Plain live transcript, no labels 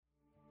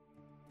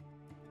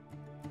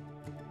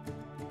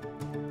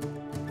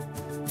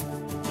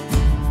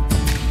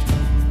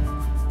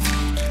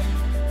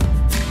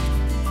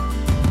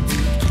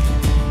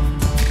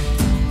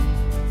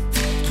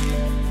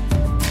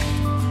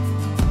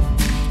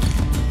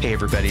Hey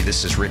everybody,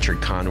 this is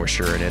Richard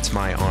Conwisher, and it's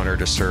my honor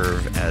to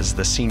serve as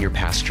the senior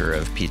pastor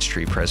of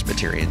Peachtree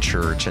Presbyterian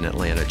Church in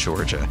Atlanta,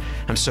 Georgia.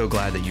 I'm so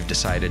glad that you've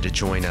decided to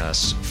join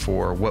us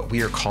for what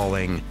we are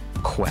calling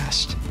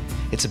Quest.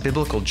 It's a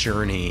biblical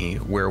journey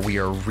where we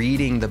are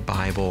reading the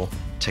Bible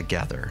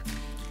together.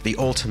 The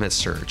ultimate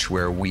search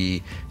where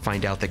we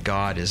find out that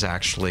God is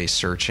actually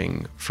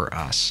searching for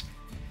us.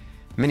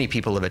 Many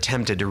people have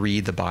attempted to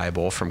read the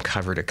Bible from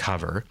cover to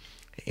cover,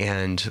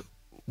 and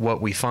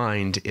what we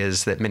find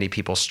is that many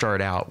people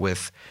start out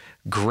with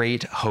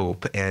great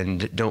hope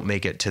and don't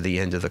make it to the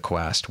end of the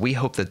quest. We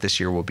hope that this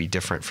year will be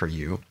different for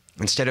you.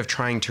 Instead of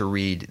trying to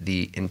read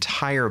the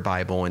entire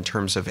Bible in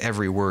terms of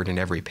every word and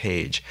every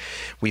page,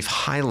 we've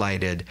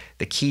highlighted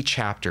the key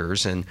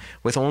chapters, and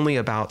with only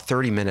about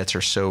 30 minutes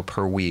or so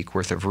per week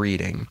worth of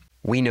reading,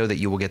 we know that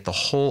you will get the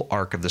whole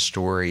arc of the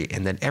story,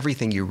 and that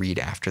everything you read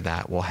after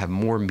that will have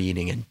more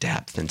meaning and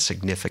depth and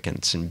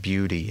significance and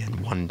beauty and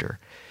wonder.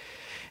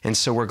 And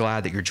so we're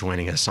glad that you're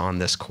joining us on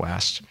this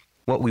quest.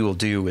 What we will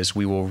do is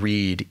we will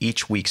read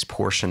each week's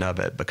portion of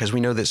it, because we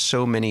know that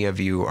so many of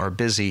you are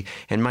busy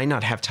and might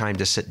not have time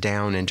to sit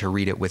down and to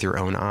read it with your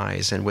own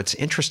eyes. And what's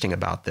interesting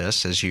about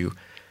this, as you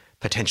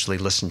potentially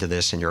listen to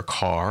this in your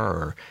car,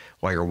 or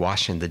while you're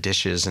washing the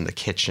dishes in the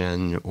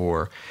kitchen,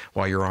 or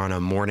while you're on a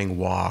morning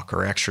walk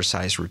or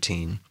exercise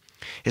routine,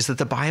 is that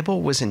the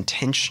Bible was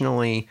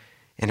intentionally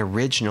and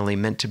originally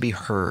meant to be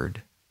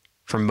heard.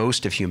 For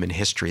most of human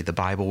history, the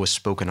Bible was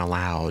spoken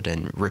aloud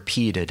and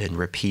repeated and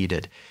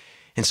repeated.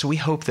 And so we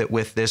hope that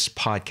with this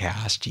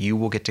podcast, you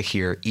will get to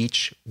hear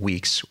each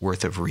week's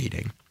worth of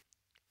reading,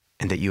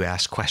 and that you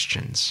ask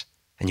questions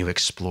and you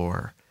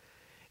explore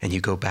and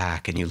you go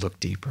back and you look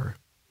deeper.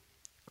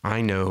 I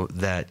know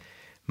that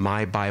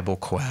my Bible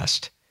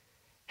quest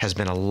has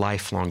been a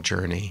lifelong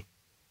journey,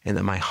 and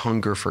that my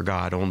hunger for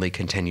God only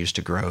continues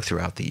to grow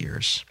throughout the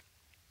years.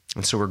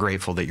 And so we're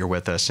grateful that you're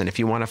with us. And if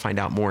you want to find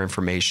out more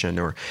information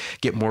or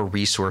get more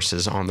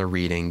resources on the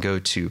reading, go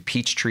to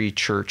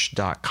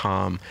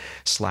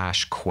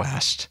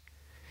peachtreechurch.com/quest.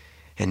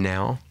 And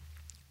now,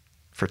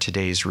 for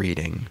today's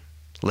reading,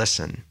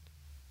 listen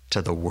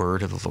to the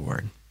word of the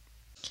Lord.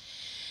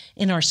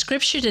 In our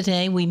scripture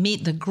today, we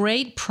meet the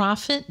great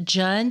prophet,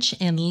 judge,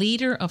 and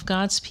leader of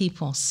God's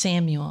people,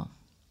 Samuel.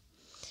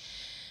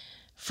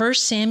 1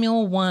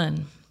 Samuel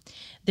 1.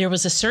 There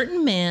was a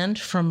certain man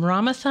from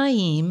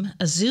Ramathaim,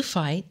 a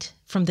Zuphite,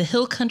 from the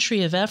hill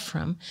country of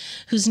Ephraim,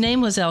 whose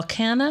name was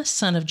Elkanah,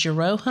 son of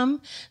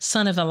Jeroham,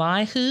 son of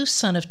Elihu,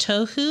 son of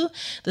Tohu,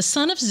 the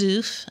son of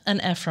Zuph,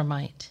 an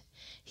Ephraimite.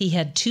 He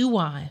had 2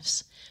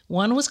 wives.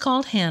 One was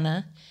called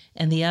Hannah,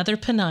 and the other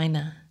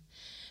Peninnah.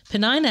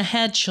 Peninnah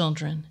had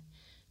children,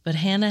 but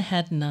Hannah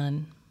had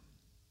none.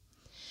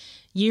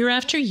 Year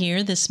after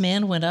year, this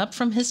man went up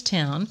from his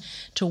town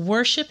to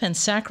worship and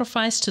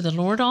sacrifice to the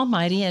Lord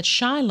Almighty at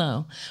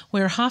Shiloh,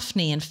 where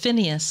Hophni and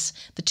Phinehas,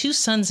 the 2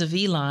 sons of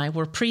Eli,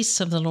 were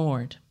priests of the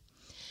Lord.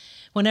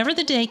 Whenever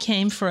the day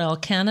came for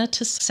Elkanah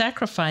to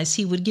sacrifice,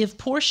 he would give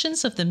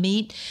portions of the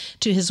meat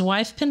to his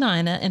wife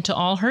Peninnah and to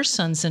all her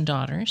sons and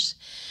daughters.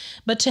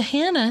 But to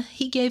Hannah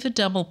he gave a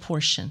double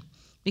portion,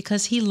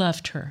 because he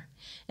loved her,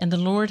 and the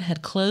Lord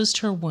had closed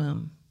her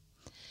womb.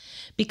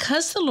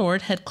 Because the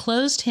Lord had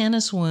closed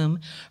Hannah's womb,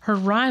 her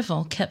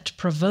rival kept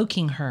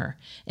provoking her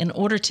in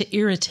order to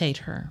irritate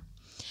her.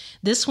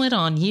 This went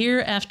on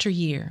year after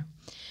year.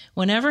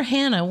 Whenever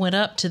Hannah went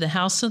up to the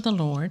house of the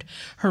Lord,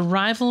 her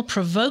rival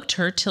provoked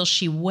her till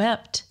she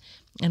wept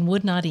and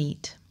would not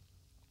eat.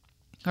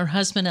 Her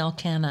husband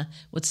Elkanah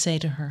would say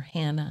to her,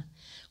 "Hannah,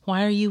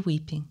 why are you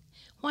weeping?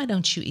 Why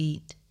don't you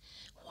eat?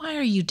 Why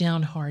are you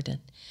downhearted?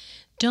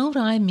 Don't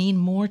I mean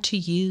more to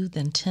you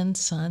than 10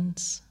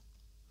 sons?"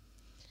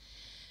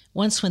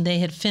 Once when they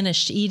had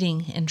finished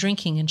eating and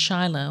drinking in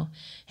Shiloh,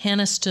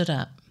 Hannah stood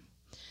up.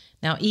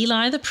 Now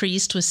Eli the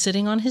priest was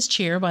sitting on his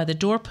chair by the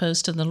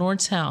doorpost of the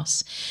Lord's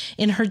house.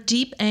 In her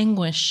deep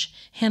anguish,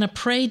 Hannah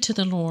prayed to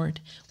the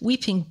Lord,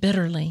 weeping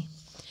bitterly.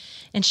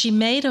 And she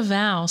made a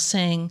vow,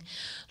 saying,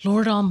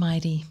 "Lord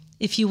Almighty,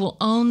 if you will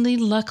only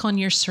look on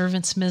your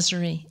servant's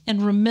misery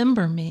and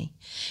remember me,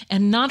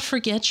 and not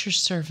forget your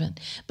servant,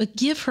 but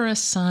give her a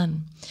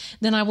son,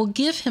 then I will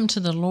give him to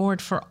the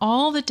Lord for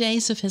all the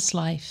days of his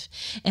life,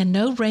 and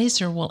no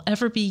razor will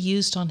ever be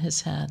used on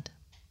his head."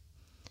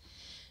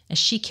 As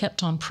she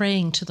kept on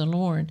praying to the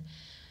Lord,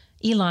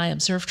 Eli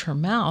observed her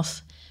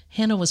mouth.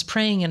 Hannah was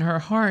praying in her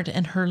heart,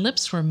 and her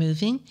lips were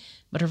moving,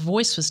 but her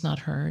voice was not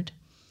heard.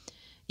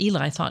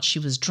 Eli thought she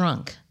was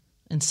drunk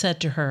and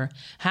said to her,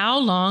 "How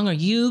long are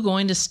you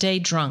going to stay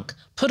drunk?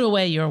 Put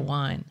away your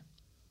wine."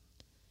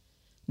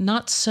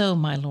 "Not so,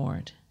 my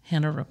lord,"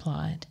 Hannah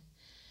replied.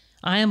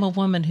 "I am a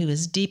woman who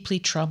is deeply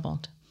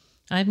troubled.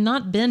 I have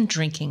not been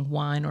drinking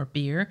wine or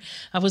beer.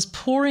 I was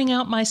pouring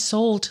out my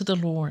soul to the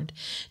Lord.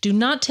 Do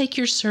not take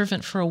your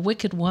servant for a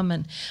wicked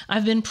woman.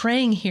 I've been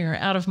praying here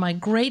out of my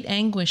great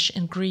anguish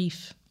and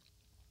grief."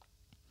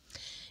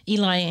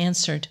 Eli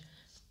answered,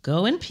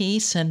 "Go in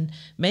peace, and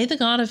may the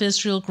God of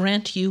Israel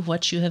grant you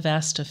what you have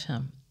asked of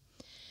him."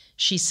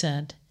 She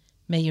said,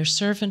 "May your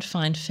servant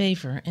find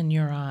favor in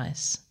your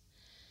eyes."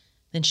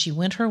 Then she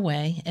went her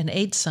way and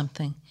ate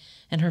something,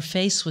 and her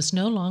face was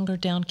no longer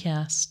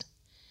downcast.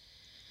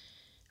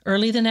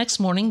 Early the next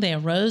morning they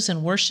arose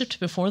and worshipped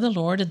before the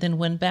Lord, and then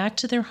went back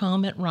to their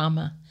home at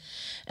Ramah.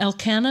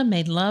 Elkanah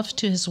made love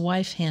to his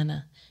wife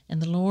Hannah,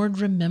 and the Lord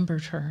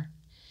remembered her.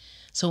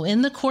 So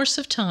in the course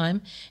of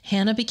time,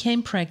 Hannah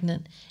became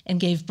pregnant and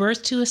gave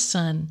birth to a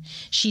son.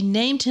 She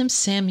named him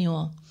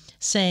Samuel,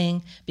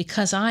 saying,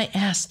 "Because I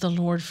asked the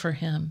Lord for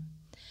him."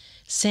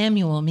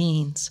 Samuel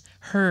means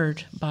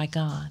heard by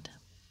God.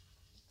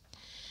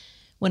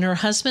 When her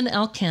husband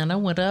Elkanah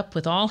went up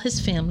with all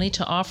his family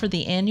to offer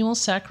the annual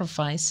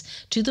sacrifice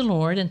to the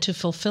Lord and to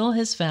fulfill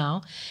his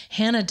vow,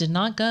 Hannah did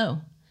not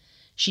go.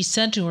 She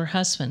said to her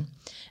husband,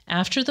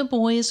 "After the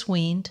boy is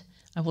weaned,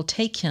 I will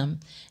take him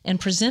and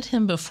present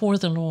him before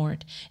the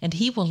Lord, and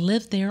he will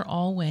live there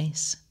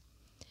always."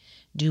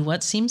 "Do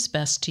what seems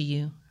best to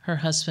you," her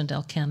husband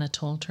Elkanah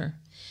told her.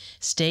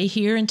 "Stay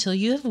here until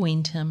you have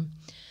weaned him.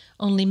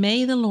 Only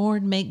may the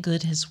Lord make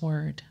good his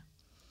word."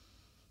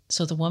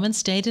 So the woman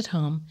stayed at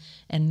home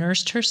and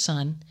nursed her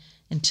son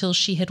until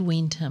she had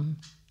weaned him.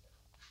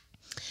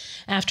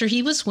 After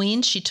he was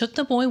weaned, she took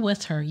the boy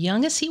with her,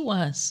 young as he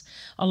was,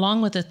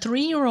 along with a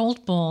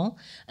 3-year-old bull,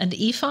 an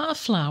ephah of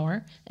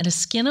flour, and a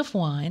skin of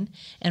wine,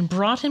 and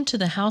brought him to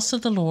the house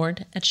of the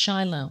Lord at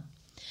Shiloh.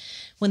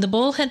 When the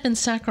bull had been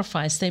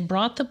sacrificed, they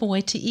brought the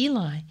boy to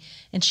Eli,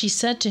 and she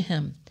said to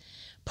him,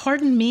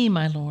 "Pardon me,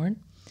 my lord.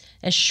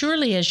 As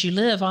surely as you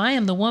live, I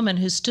am the woman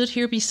who stood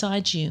here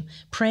beside you,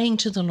 praying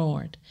to the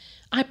Lord.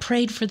 I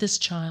prayed for this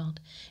child,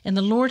 and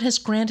the Lord has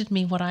granted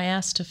me what I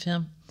asked of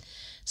him.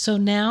 So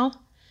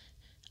now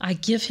I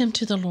give him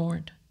to the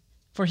Lord.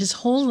 For his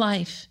whole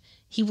life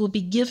he will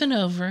be given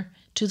over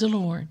to the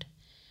Lord."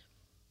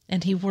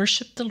 And he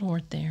worshiped the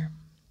Lord there.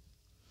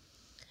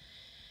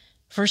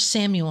 1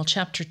 Samuel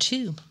chapter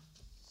 2.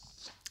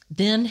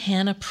 Then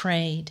Hannah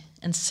prayed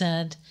and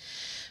said,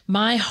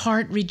 "My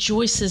heart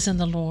rejoices in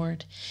the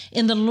Lord.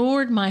 In the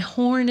Lord my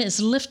horn is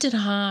lifted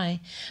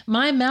high.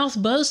 My mouth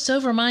boasts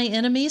over my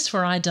enemies,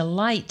 for I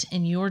delight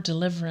in your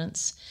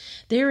deliverance.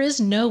 There is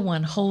no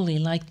one holy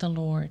like the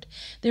Lord.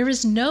 There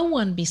is no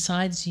one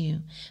besides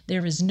you.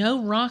 There is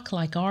no rock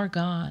like our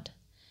God.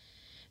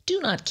 Do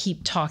not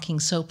keep talking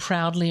so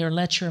proudly, or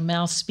let your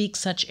mouth speak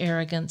such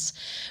arrogance.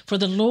 For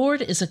the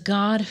Lord is a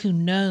God who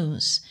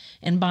knows,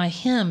 and by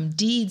him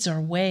deeds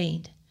are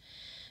weighed.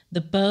 The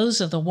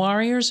bows of the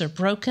warriors are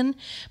broken,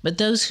 but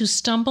those who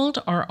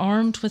stumbled are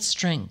armed with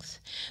strength.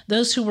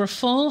 Those who were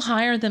full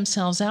hire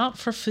themselves out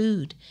for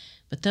food,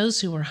 but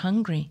those who are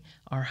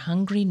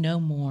hungry no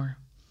more.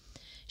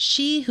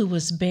 She who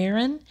was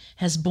barren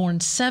has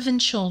borne 7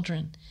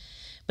 children,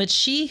 but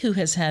she who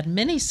has had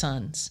many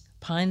sons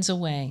pines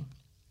away.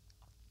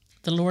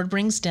 The Lord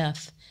brings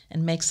death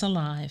and makes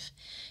alive.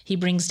 He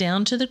brings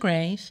down to the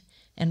grave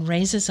and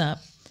raises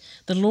up.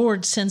 The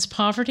Lord sends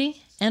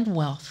poverty and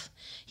wealth.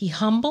 He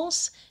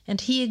humbles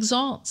and he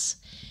exalts.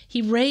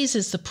 He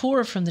raises the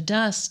poor from the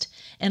dust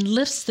and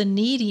lifts the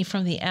needy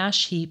from the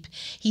ash heap.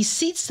 He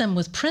seats them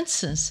with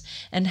princes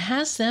and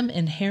has them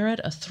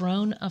inherit a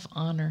throne of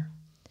honor.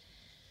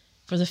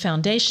 For the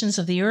foundations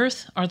of the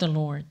earth are the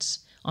Lord's.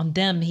 On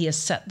them he has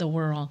set the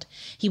world.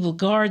 He will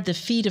guard the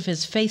feet of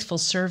his faithful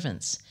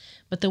servants,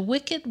 but the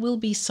wicked will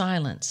be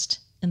silenced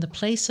in the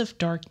place of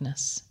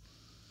darkness.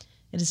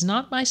 It is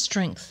not by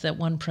strength that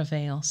one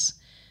prevails.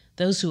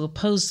 Those who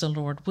oppose the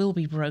Lord will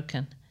be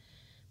broken.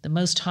 The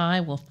Most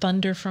High will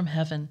thunder from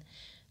heaven.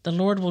 The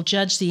Lord will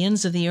judge the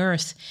ends of the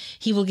earth.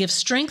 He will give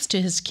strength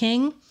to his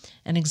king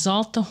and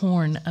exalt the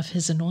horn of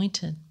his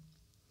anointed.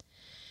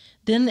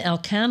 Then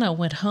Elkanah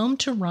went home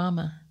to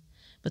Ramah,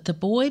 but the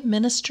boy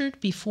ministered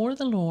before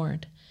the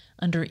Lord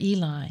under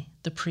Eli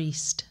the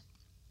priest.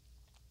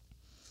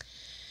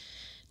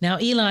 Now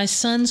Eli's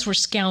sons were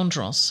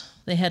scoundrels.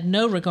 They had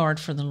no regard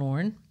for the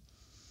Lord.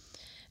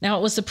 Now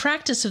it was the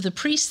practice of the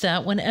priest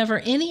that whenever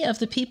any of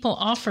the people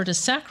offered a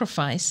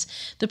sacrifice,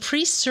 the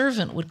priest's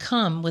servant would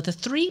come with a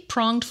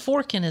 3-pronged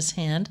fork in his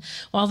hand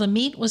while the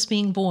meat was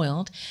being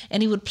boiled,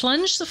 and he would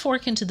plunge the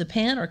fork into the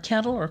pan or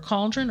kettle or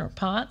cauldron or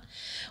pot.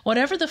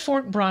 Whatever the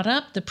fork brought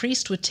up, the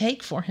priest would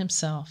take for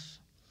himself.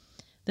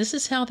 This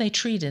is how they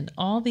treated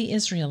all the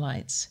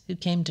Israelites who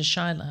came to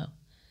Shiloh.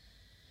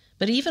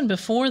 But even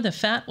before the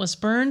fat was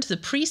burned, the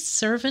priest's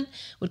servant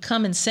would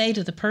come and say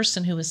to the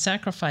person who was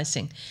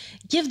sacrificing,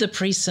 "Give the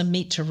priest some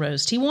meat to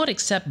roast. He won't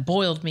accept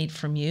boiled meat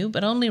from you,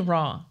 but only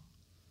raw."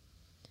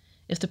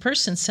 If the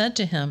person said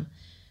to him,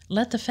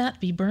 "Let the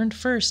fat be burned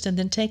first and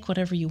then take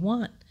whatever you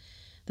want,"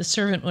 the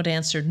servant would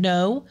answer,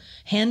 "No,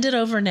 hand it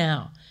over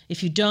now.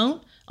 If you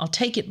don't, I'll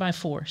take it by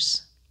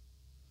force."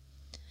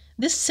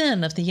 This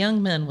sin of the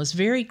young men was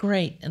very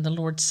great in the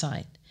Lord's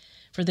sight,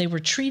 for they were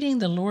treating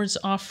the Lord's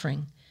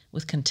offering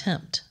with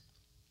contempt.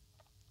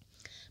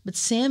 But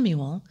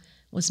Samuel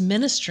was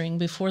ministering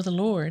before the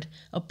Lord,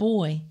 a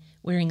boy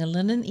wearing a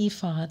linen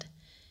ephod.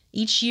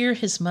 Each year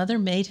his mother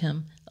made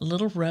him a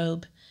little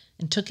robe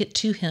and took it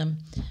to him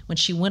when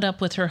she went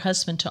up with her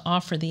husband to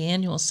offer the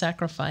annual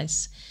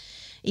sacrifice.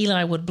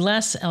 Eli would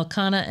bless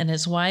Elkanah and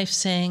his wife,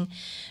 saying,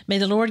 "May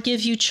the Lord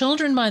give you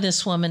children by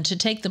this woman to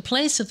take the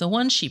place of the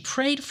one she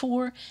prayed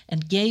for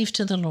and gave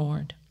to the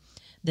Lord."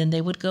 Then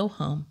they would go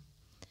home.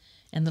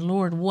 And the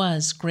Lord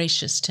was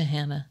gracious to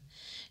Hannah.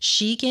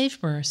 She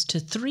gave birth to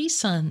 3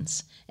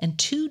 sons and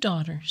 2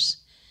 daughters.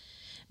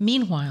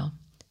 Meanwhile,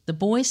 the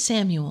boy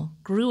Samuel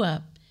grew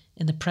up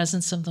in the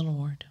presence of the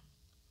Lord.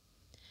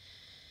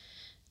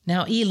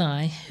 Now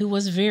Eli, who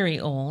was very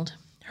old,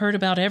 heard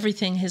about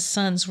everything his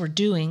sons were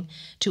doing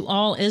to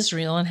all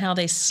Israel and how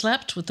they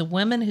slept with the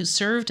women who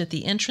served at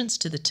the entrance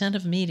to the tent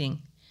of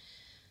meeting.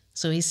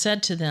 So he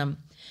said to them,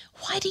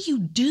 "Why do you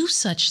do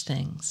such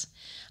things?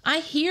 I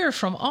hear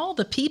from all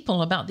the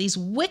people about these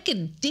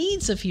wicked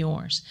deeds of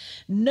yours.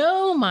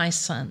 No, my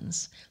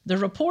sons, the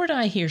report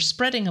I hear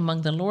spreading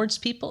among the Lord's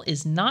people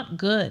is not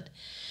good.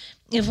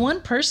 If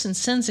one person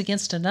sins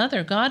against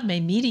another, God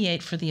may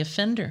mediate for the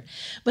offender.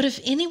 But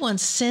if anyone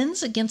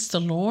sins against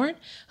the Lord,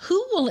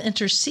 who will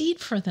intercede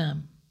for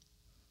them?"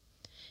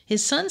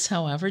 His sons,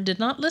 however, did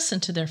not listen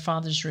to their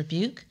father's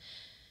rebuke,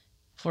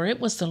 for it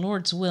was the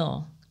Lord's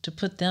will to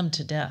put them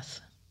to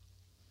death.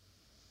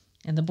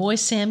 And the boy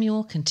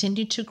Samuel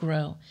continued to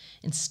grow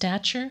in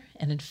stature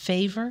and in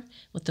favor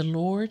with the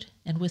Lord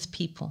and with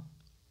people.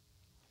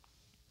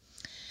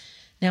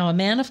 Now a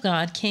man of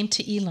God came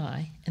to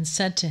Eli and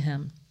said to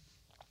him,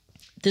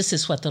 "This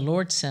is what the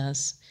Lord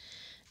says.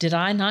 Did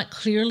I not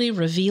clearly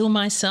reveal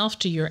myself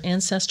to your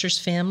ancestors'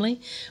 family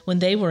when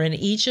they were in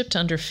Egypt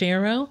under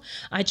Pharaoh?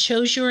 I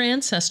chose your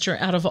ancestor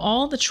out of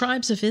all the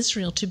tribes of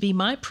Israel to be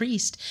my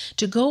priest,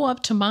 to go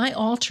up to my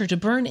altar to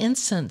burn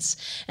incense,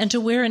 and to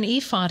wear an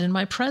ephod in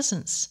my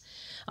presence.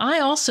 I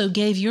also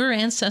gave your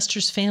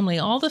ancestors' family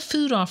all the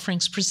food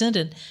offerings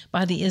presented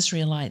by the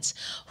Israelites.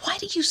 Why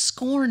do you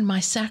scorn my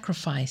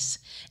sacrifice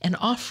and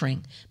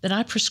offering that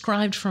I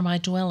prescribed for my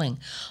dwelling?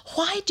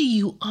 Why do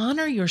you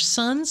honor your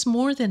sons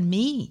more than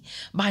me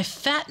by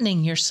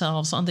fattening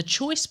yourselves on the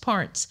choice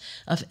parts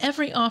of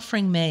every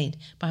offering made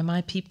by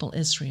my people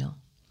Israel?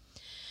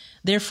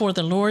 Therefore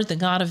the Lord, the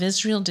God of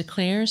Israel,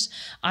 declares,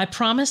 I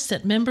promised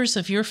that members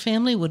of your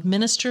family would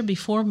minister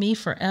before me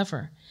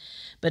forever.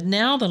 But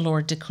now the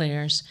Lord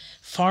declares,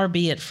 far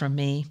be it from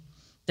me.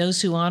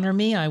 Those who honor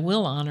me I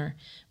will honor,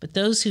 but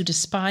those who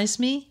despise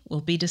me will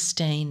be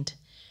disdained.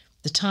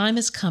 The time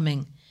is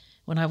coming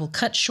when I will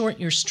cut short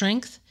your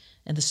strength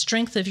and the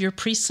strength of your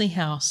priestly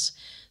house,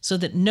 so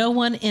that no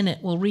one in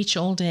it will reach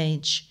old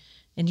age,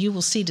 and you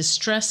will see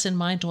distress in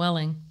my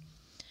dwelling.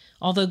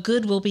 Although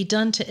good will be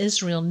done to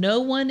Israel,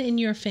 no one in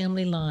your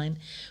family line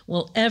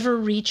will ever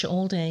reach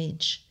old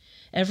age.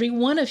 Every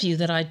one of you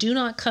that I do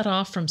not cut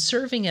off from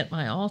serving at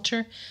my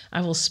altar,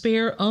 I will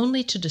spare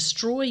only to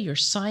destroy your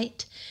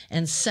sight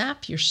and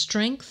sap your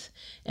strength,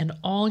 and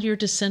all your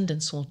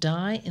descendants will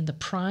die in the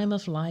prime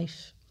of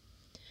life.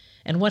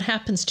 And what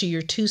happens to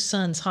your 2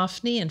 sons,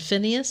 Hophni and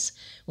Phinehas,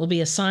 will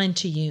be assigned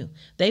to you.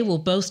 They will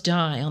both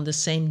die on the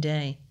same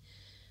day.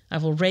 I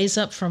will raise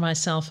up for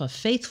myself a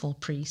faithful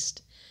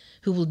priest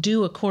who will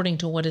do according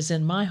to what is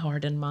in my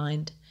heart and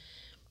mind.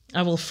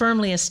 I will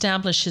firmly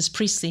establish his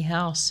priestly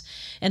house,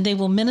 and they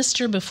will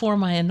minister before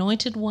my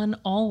anointed one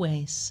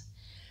always.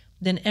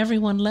 Then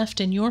everyone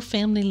left in your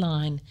family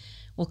line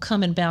will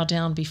come and bow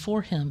down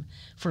before him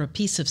for a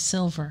piece of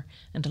silver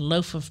and a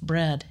loaf of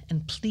bread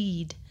and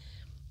plead,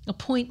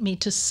 appoint me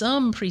to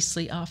some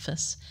priestly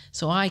office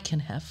so I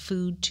can have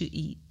food to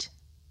eat.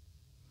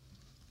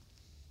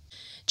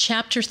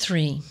 Chapter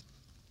 3.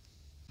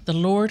 The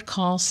Lord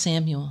calls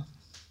Samuel.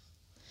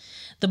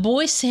 The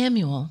boy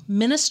Samuel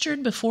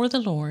ministered before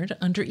the Lord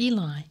under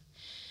Eli.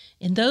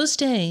 In those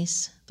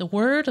days, the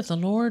word of the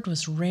Lord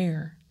was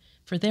rare,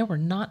 for there were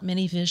not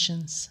many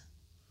visions.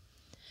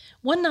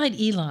 One night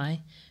Eli,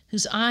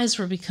 whose eyes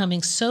were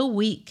becoming so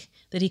weak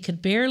that he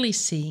could barely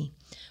see,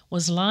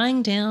 was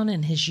lying down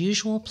in his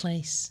usual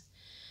place.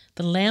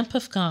 The lamp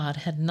of God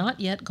had not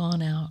yet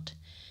gone out,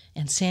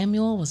 and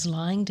Samuel was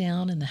lying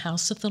down in the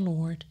house of the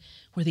Lord,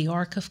 where the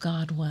ark of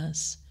God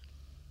was.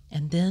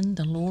 And then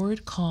the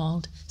Lord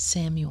called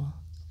Samuel.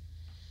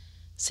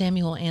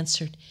 Samuel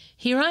answered,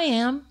 Here I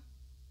am.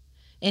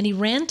 And he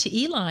ran to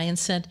Eli and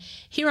said,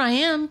 Here I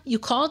am, you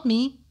called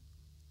me.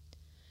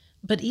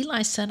 But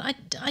Eli said,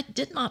 I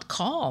did not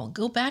call.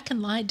 Go back and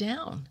lie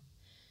down.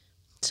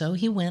 So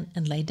he went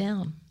and lay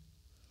down.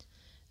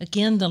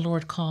 Again the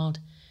Lord called,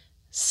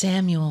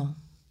 Samuel.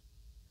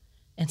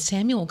 And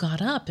Samuel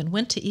got up and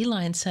went to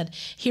Eli and said,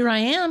 Here I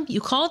am, you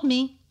called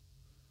me.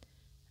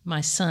 My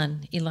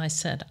son, Eli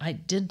said, I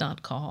did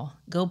not call.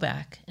 Go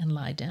back and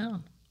lie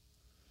down.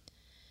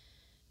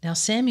 Now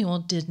Samuel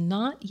did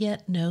not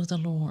yet know the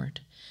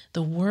Lord.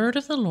 The word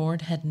of the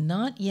Lord had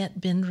not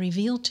yet been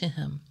revealed to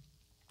him.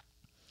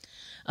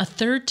 A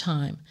third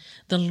time,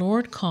 the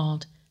Lord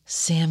called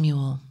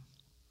Samuel.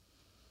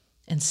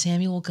 And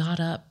Samuel got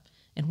up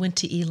and went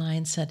to Eli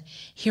and said,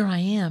 Here I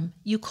am,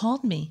 you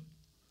called me.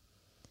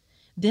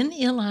 Then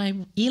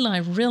Eli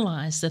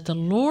realized that the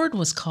Lord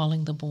was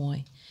calling the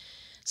boy.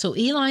 So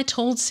Eli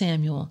told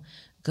Samuel,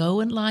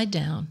 Go and lie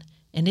down,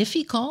 and if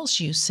he calls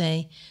you,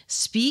 say,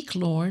 Speak,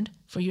 Lord,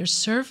 for your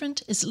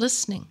servant is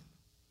listening."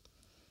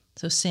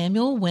 So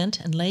Samuel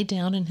went and lay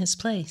down in his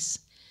place.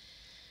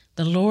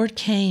 The Lord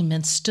came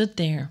and stood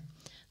there,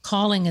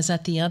 calling as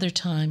at the other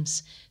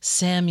times,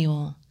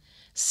 "Samuel,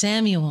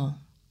 Samuel."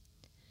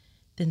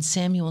 Then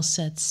Samuel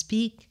said,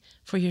 "Speak,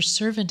 for your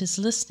servant is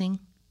listening."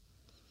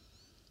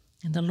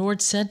 And the Lord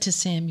said to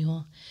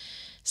Samuel,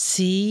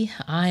 "See,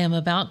 I am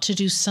about to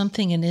do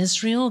something in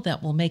Israel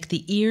that will make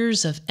the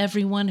ears of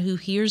everyone who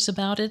hears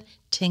about it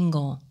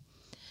tingle.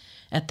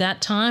 At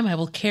that time I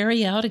will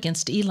carry out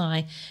against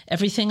Eli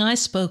everything I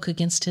spoke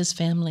against his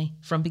family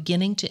from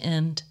beginning to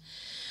end.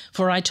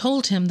 For I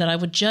told him that I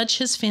would judge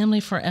his family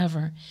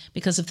forever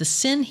because of the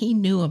sin he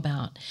knew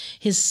about.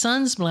 His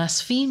sons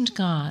blasphemed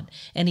God,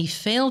 and he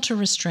failed to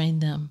restrain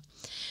them.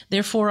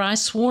 Therefore I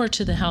swore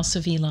to the house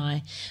of Eli,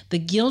 the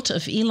guilt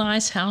of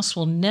Eli's house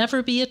will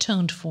never be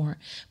atoned for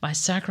by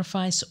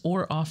sacrifice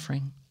or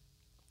offering."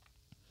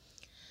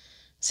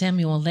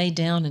 Samuel lay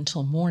down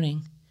until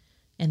morning,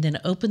 and then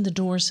opened the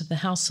doors of the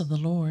house of the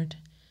Lord.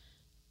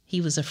 He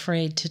was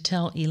afraid to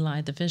tell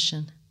Eli the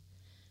vision.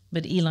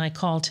 But Eli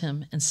called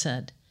him and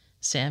said,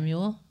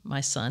 "Samuel, my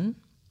son?"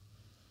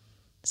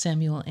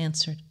 Samuel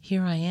answered,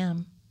 "Here I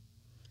am."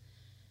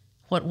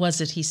 "What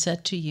was it he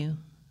said to you?"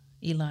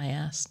 Eli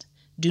asked.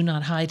 "Do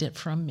not hide it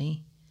from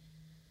me.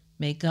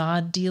 May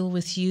God deal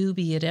with you,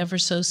 be it ever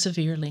so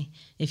severely,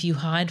 if you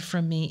hide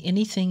from me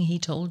anything he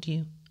told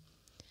you."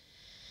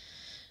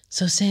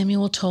 So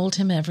Samuel told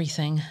him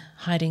everything,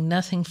 hiding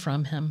nothing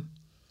from him.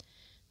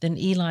 Then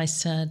Eli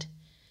said,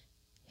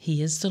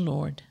 "He is the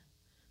Lord.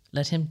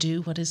 Let him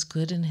do what is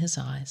good in his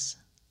eyes."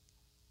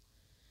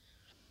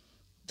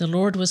 The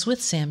Lord was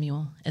with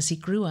Samuel as he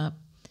grew up,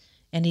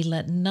 and he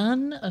let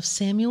none of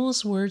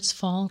Samuel's words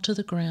fall to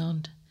the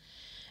ground.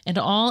 And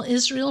all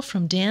Israel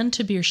from Dan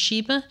to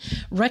Beersheba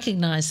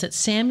recognized that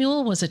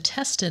Samuel was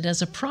attested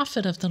as a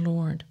prophet of the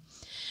Lord.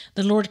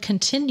 The Lord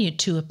continued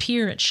to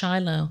appear at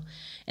Shiloh,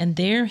 and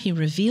there he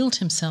revealed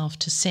himself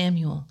to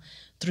Samuel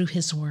through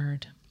his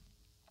word.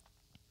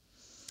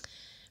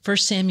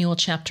 1 Samuel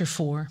chapter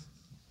 4.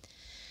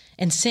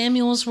 And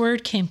Samuel's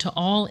word came to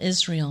all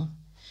Israel.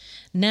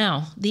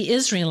 Now the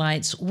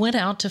Israelites went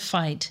out to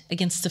fight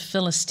against the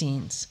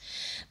Philistines.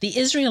 The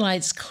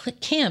Israelites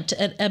camped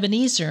at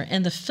Ebenezer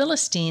and the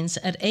Philistines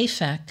at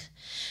Aphek.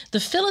 The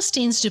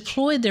Philistines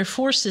deployed their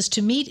forces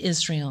to meet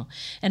Israel,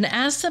 and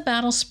as the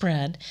battle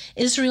spread,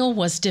 Israel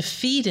was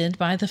defeated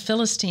by the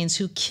Philistines,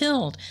 who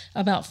killed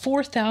about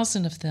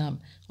 4,000 of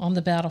them on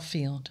the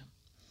battlefield.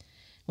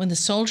 When the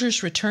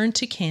soldiers returned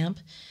to camp,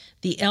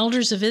 the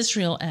elders of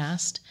Israel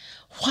asked,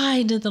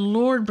 "Why did the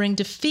Lord bring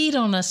defeat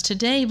on us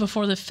today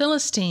before the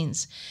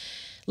Philistines?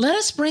 Let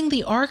us bring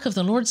the ark of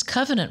the Lord's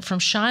covenant from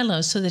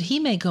Shiloh so that he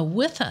may go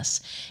with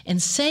us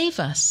and save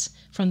us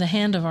from the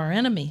hand of our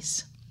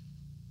enemies."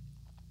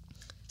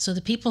 So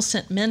the people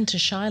sent men to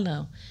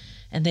Shiloh,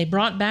 and they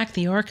brought back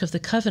the ark of the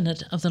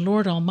covenant of the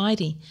Lord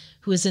Almighty,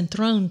 who is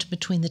enthroned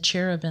between the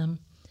cherubim.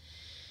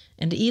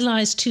 And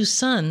Eli's 2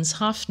 sons,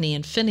 Hophni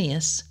and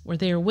Phinehas, were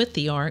there with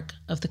the ark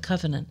of the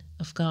covenant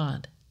of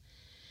God.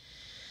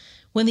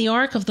 When the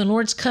ark of the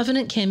Lord's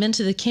covenant came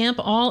into the camp,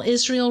 all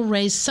Israel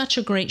raised such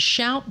a great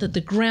shout that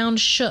the ground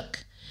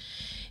shook.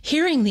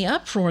 Hearing the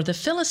uproar, the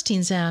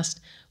Philistines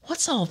asked,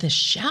 "What's all this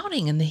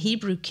shouting in the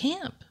Hebrew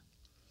camp?"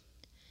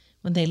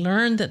 When they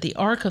learned that the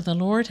ark of the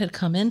Lord had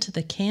come into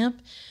the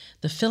camp,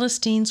 the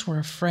Philistines were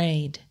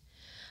afraid.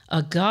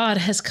 "A god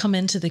has come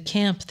into the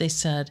camp," they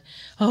said.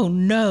 "Oh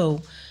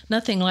no,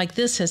 nothing like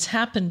this has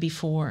happened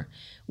before.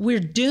 We're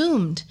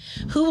doomed.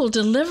 Who will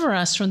deliver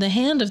us from the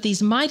hand of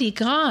these mighty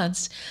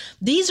gods?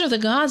 These are the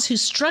gods who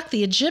struck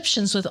the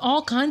Egyptians with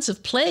all kinds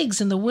of plagues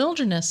in the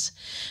wilderness.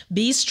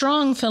 Be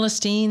strong,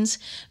 Philistines.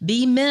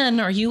 Be men,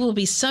 or you will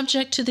be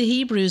subject to the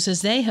Hebrews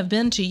as they have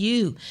been to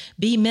you.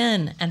 Be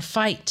men and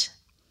fight."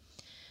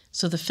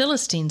 So the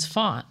Philistines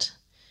fought,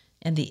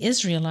 and the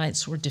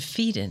Israelites were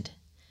defeated,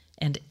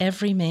 and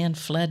every man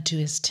fled to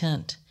his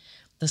tent.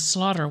 The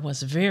slaughter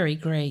was very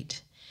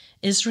great.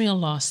 Israel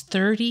lost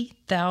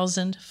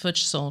 30,000 foot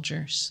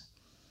soldiers.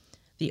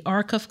 The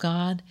ark of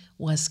God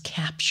was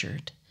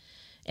captured,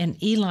 and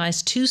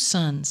Eli's 2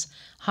 sons,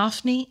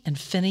 Hophni and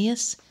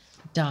Phinehas,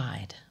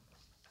 died.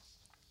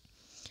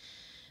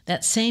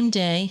 That same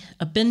day,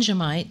 a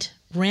Benjamite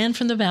ran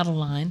from the battle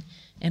line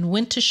and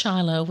went to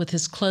Shiloh with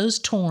his clothes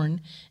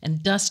torn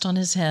and dust on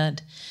his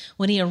head.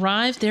 When he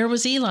arrived, there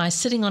was Eli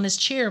sitting on his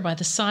chair by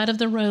the side of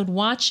the road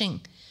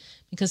watching,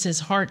 because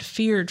his heart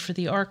feared for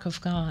the ark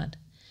of God.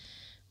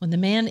 When the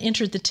man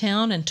entered the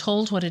town and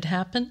told what had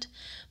happened,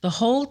 the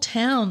whole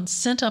town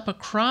sent up a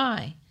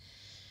cry.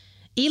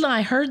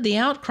 Eli heard the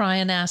outcry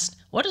and asked,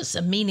 "What is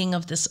the meaning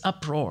of this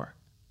uproar?"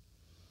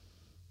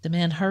 The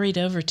man hurried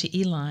over to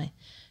Eli,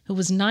 who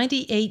was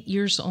 98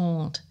 years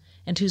old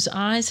and whose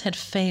eyes had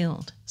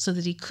failed so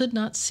that he could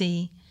not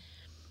see.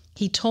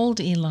 He told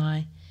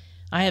Eli,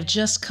 "I have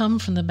just come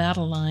from the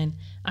battle line.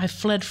 I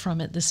fled from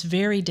it this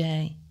very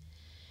day."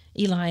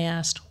 Eli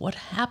asked, "What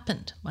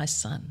happened, my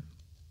son?"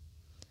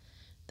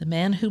 The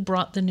man who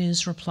brought the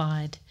news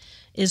replied,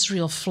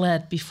 "Israel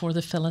fled before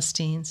the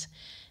Philistines,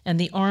 and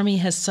the army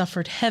has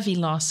suffered heavy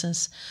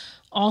losses.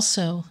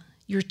 Also,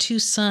 your 2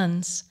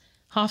 sons,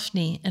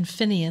 Hophni and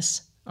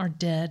Phinehas, are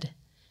dead,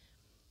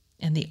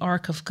 and the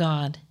ark of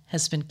God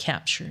has been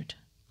captured."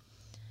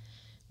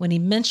 When he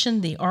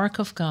mentioned the ark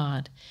of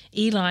God,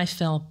 Eli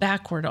fell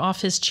backward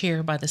off his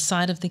chair by the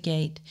side of the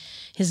gate.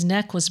 His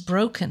neck was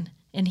broken,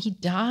 and he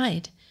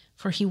died,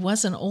 for he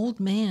was an old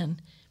man,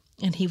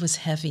 and he was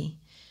heavy.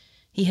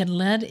 He had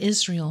led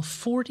Israel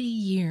 40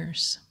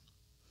 years.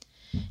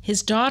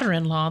 His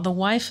daughter-in-law, the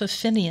wife of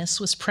Phinehas,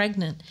 was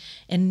pregnant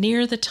and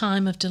near the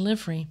time of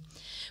delivery.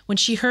 When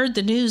she heard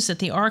the news that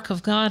the ark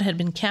of God had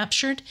been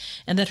captured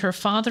and that her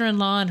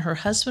father-in-law and her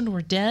husband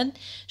were dead,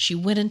 she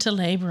went into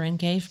labor and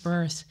gave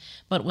birth,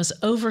 but was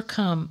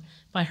overcome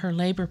by her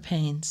labor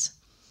pains.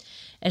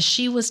 As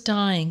she was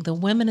dying, the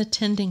women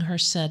attending her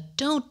said,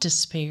 "Don't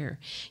despair.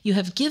 You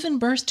have given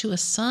birth to a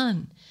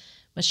son."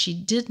 But she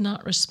did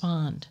not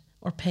respond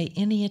or pay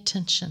any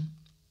attention.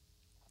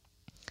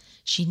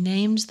 She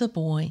named the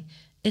boy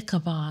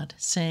Ichabod,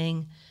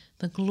 saying,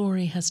 "The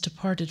glory has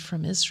departed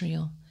from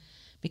Israel,"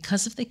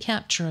 because of the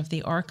capture of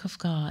the ark of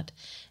God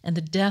and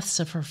the deaths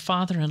of her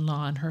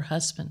father-in-law and her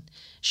husband.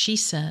 She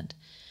said,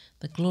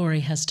 "The glory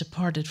has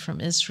departed from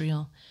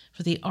Israel,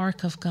 for the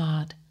ark of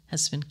God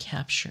has been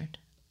captured."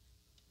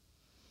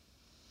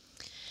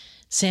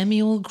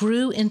 Samuel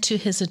grew into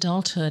his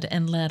adulthood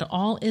and led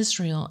all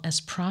Israel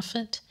as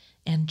prophet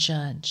and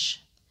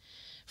judge.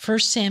 1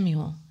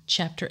 Samuel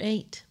chapter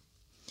 8.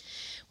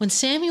 When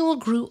Samuel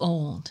grew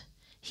old,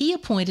 he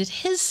appointed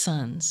his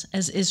sons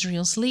as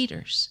Israel's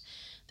leaders.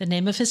 The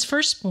name of his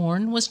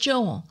firstborn was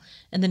Joel,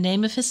 and the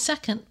name of his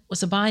second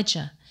was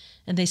Abijah,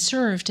 and they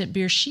served at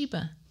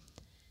Beersheba.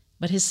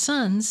 But his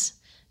sons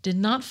did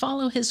not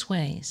follow his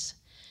ways.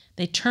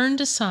 They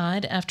turned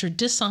aside after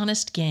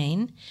dishonest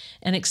gain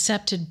and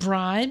accepted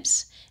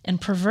bribes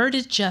and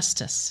perverted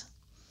justice.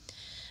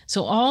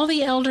 So all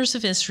the elders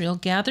of Israel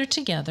gathered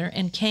together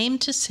and came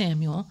to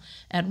Samuel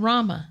at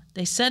Ramah.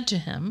 They said to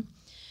him,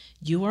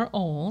 "You are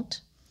old,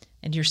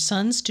 and your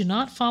sons do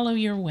not follow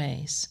your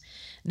ways.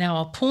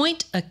 Now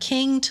appoint a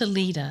king to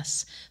lead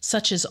us,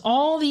 such as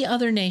all the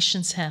other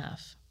nations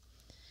have."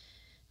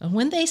 And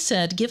when they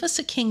said, "Give us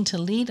a king to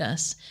lead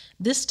us,"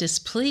 this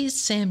displeased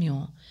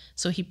Samuel.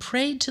 So he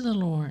prayed to the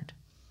Lord.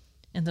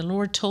 And the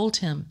Lord told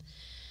him,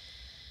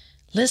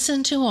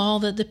 "Listen to all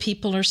that the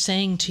people are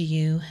saying to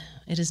you.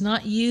 It is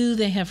not you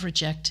they have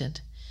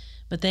rejected,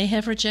 but they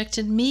have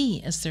rejected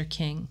me as their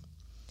king,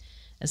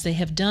 as they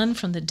have done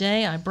from the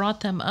day I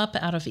brought them up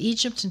out of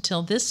Egypt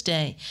until this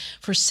day,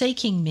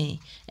 forsaking me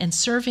and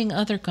serving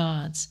other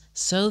gods.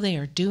 So they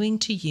are doing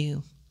to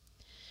you.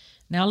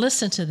 Now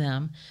listen to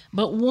them,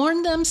 but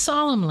warn them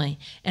solemnly,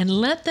 and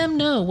let them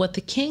know what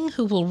the king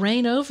who will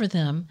reign over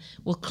them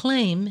will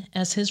claim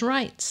as his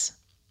rights."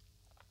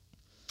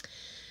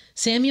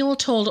 Samuel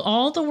told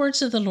all the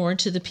words of the Lord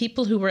to the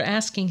people who were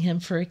asking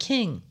him for a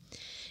king.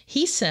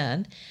 He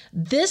said,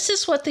 "This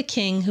is what the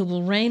king who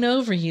will reign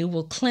over you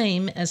will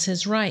claim as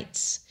his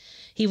rights.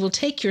 He will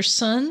take your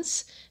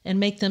sons and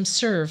make them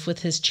serve with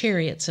his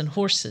chariots and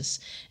horses,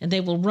 and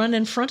they will run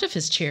in front of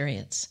his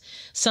chariots.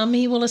 Some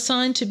he will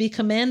assign to be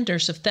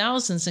commanders of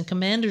thousands and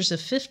commanders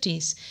of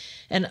 50s,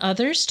 and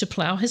others to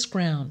plow his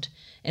ground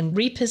and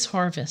reap his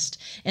harvest,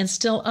 and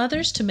still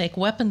others to make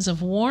weapons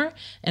of war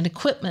and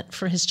equipment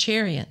for his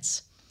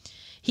chariots.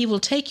 He will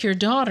take your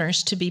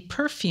daughters to be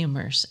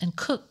perfumers and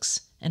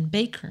cooks and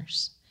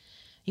bakers.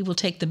 He will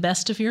take the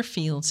best of your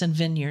fields and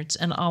vineyards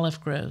and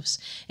olive groves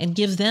and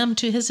give them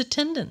to his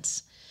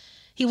attendants.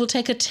 He will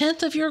take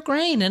 1/10 of your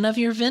grain and of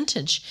your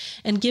vintage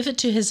and give it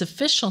to his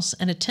officials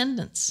and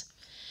attendants.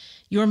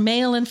 Your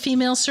male and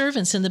female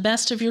servants and the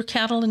best of your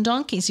cattle and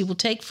donkeys he will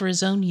take for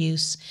his own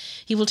use.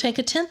 He will take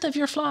 1/10 of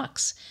your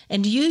flocks,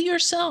 and you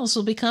yourselves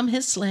will become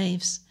his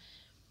slaves.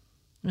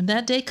 When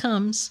that day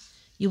comes,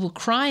 you will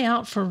cry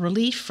out for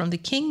relief from the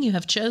king you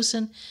have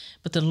chosen,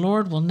 but the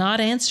Lord will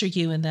not answer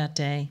you in that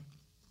day."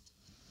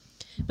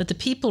 But the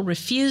people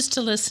refused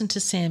to listen to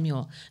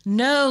Samuel.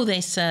 "No," they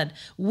said,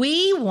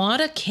 "we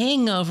want a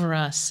king over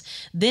us.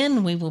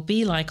 Then we will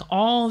be like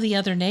all the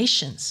other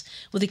nations,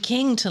 with a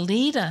king to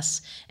lead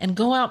us and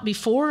go out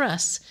before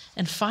us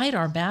and fight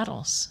our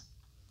battles."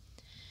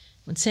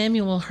 When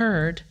Samuel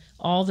heard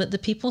all that the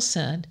people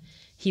said,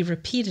 he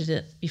repeated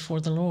it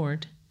before the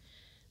Lord.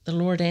 The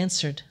Lord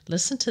answered,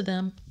 "Listen to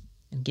them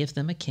and give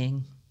them a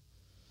king."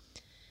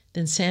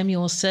 Then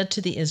Samuel said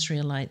to the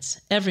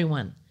Israelites,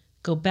 "Everyone,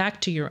 go back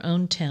to your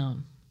own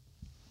town."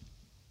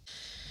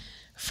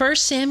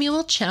 1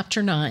 Samuel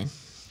chapter 9.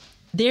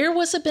 There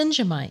was a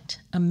Benjamite,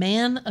 a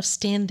man of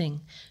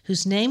standing,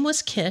 whose name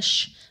was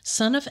Kish,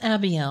 son of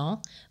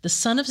Abiel, the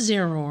son of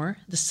Zeror,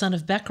 the son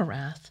of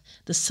Bechorath,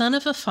 the son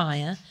of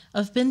Aphiah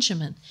of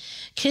Benjamin.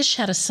 Kish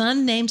had a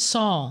son named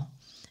Saul,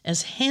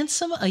 as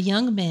handsome a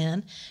young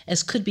man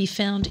as could be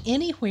found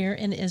anywhere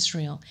in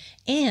Israel,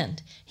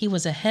 and he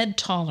was a head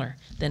taller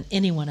than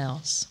anyone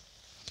else.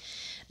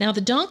 Now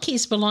the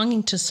donkeys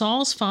belonging to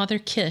Saul's father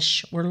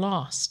Kish were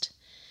lost.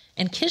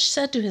 And Kish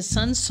said to his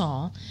son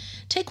Saul,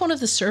 "Take one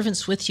of the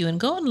servants with you and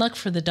go and look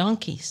for the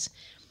donkeys."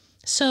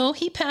 So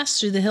he passed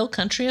through the hill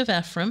country of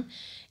Ephraim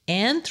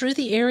and through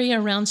the area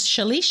around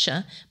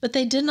Shalisha, but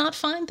they did not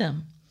find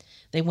them.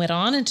 They went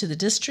on into the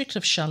district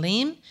of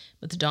Shalim,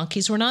 but the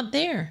donkeys were not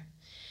there.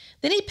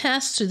 Then he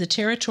passed through the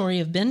territory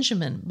of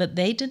Benjamin, but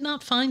they did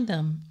not find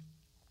them.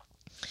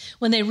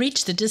 When they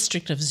reached the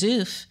district of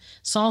Zuph,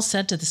 Saul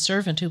said to the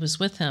servant who was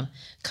with him,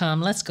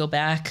 "Come, let's go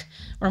back,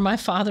 or my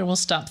father will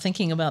stop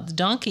thinking about the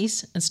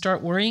donkeys and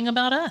start worrying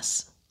about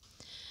us."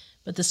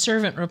 But the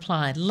servant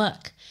replied,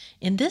 "Look,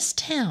 in this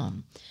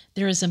town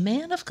there is a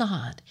man of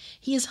God.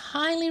 He is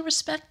highly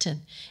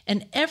respected,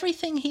 and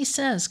everything he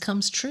says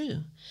comes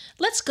true.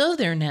 Let's go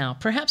there now.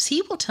 Perhaps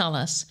he will tell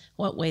us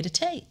what way to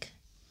take."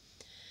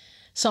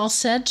 Saul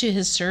said to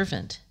his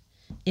servant,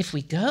 "If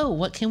we go,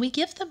 what can we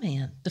give the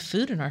man? The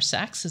food in our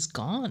sacks is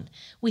gone.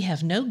 We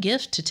have no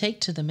gift to take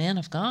to the man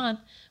of God.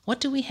 What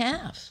do we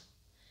have?"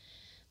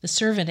 The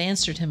servant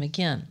answered him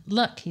again.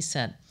 "Look," he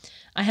said,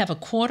 "I have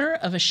 1/4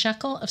 of a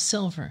shekel of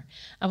silver.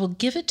 I will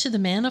give it to the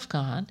man of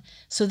God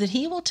so that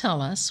he will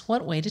tell us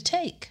what way to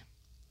take."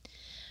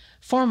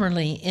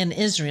 Formerly in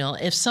Israel,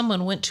 if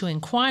someone went to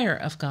inquire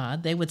of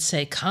God, they would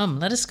say, "Come,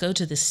 let us go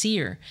to the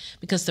seer,"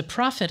 because the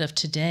prophet of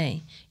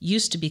today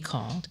used to be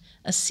called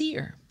a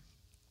seer.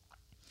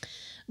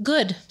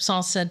 "Good,"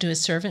 Saul said to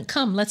his servant,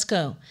 "come, let's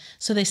go."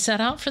 So they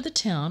set out for the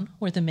town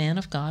where the man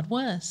of God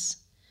was.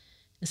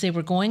 As they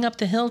were going up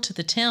the hill to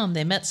the town,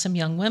 they met some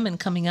young women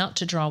coming out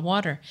to draw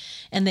water,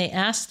 and they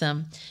asked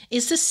them,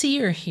 "Is the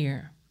seer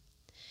here?"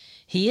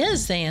 "He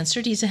is," they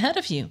answered. "He's ahead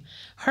of you.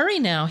 Hurry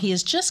now, he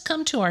has just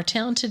come to our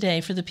town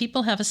today, for the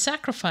people have a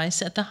sacrifice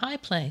at the high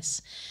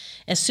place.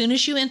 As soon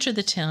as you enter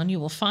the town, you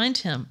will find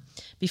him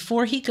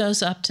before he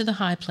goes up to the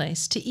high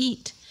place to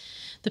eat.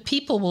 The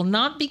people will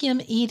not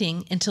begin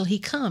eating until he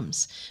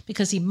comes,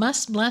 because he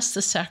must bless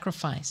the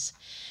sacrifice.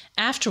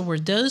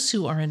 Afterward, those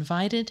who are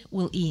invited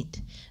will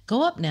eat.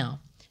 Go up now.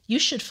 You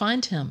should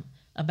find him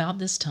about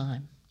this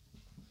time."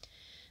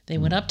 They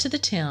went up to the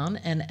town,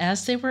 and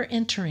as they were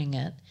entering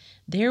it,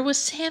 there was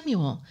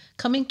Samuel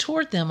coming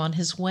toward them on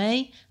his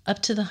way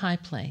up to the high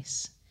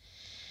place.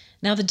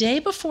 Now the day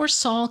before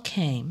Saul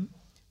came,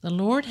 the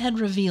Lord had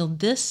revealed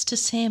this to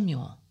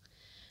Samuel: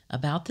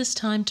 "About this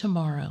time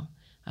tomorrow,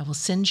 I will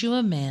send you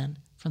a man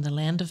from the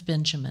land of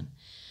Benjamin.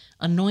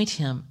 Anoint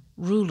him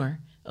ruler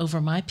over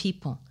my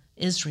people,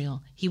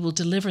 Israel. He will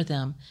deliver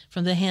them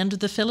from the hand of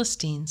the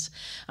Philistines.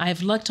 I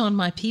have looked on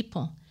my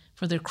people,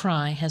 for their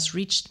cry has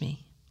reached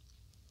me."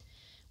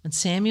 When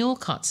Samuel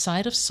caught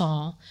sight of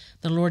Saul,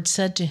 the Lord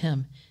said to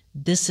him,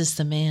 "This is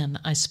the man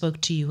I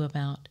spoke to you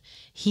about.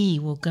 He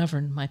will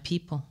govern my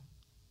people."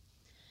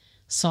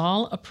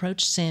 Saul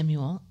approached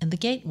Samuel in the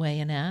gateway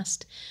and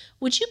asked,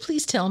 "Would you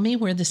please tell me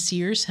where the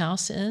seer's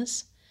house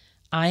is?"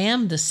 "I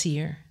am the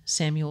seer,"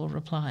 Samuel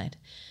replied.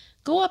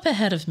 "Go up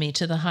ahead of me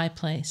to the high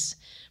place,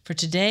 for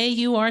today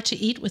you are to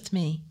eat with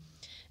me,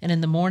 and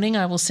in the morning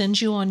I will send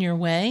you on your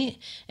way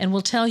and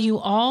will tell you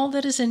all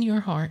that is in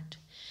your heart.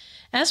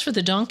 As for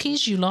the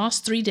donkeys you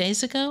lost 3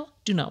 days ago,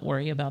 do not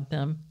worry about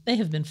them. They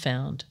have been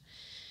found.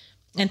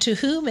 And to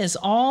whom is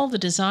all the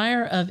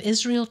desire of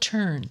Israel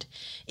turned,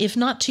 if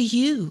not to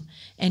you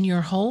and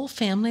your whole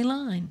family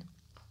line?"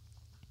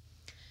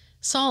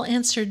 Saul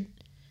answered,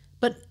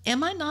 "But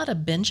am I not a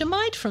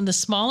Benjamite from the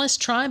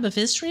smallest tribe of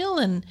Israel,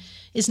 and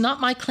is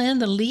not my clan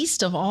the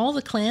least of all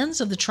the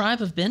clans of the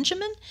tribe of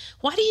Benjamin?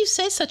 Why do you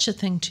say such a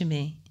thing to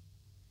me?"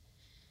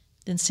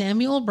 Then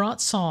Samuel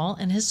brought Saul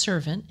and his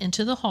servant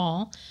into the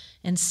hall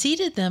and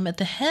seated them at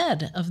the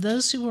head of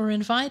those who were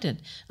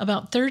invited,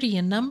 about 30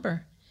 in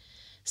number.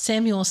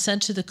 Samuel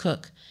said to the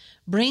cook,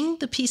 "Bring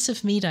the piece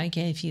of meat I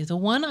gave you, the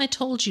one I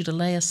told you to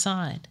lay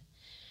aside."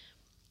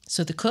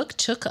 So the cook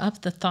took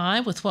up the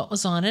thigh with what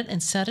was on it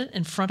and set it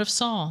in front of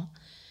Saul.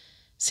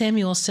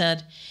 Samuel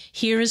said,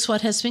 "Here is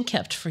what has been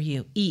kept for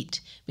you. Eat,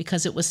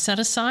 because it was set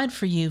aside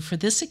for you for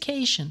this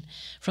occasion,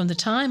 from the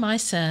time I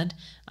said,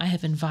 'I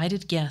have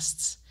invited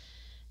guests.'"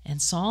 And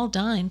Saul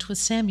dined with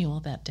Samuel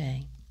that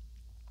day.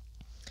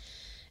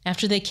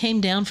 After they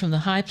came down from the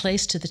high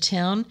place to the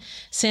town,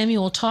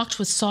 Samuel talked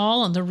with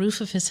Saul on the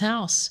roof of his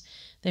house.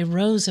 They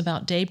rose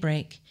about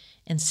daybreak,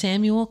 and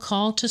Samuel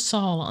called to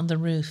Saul on the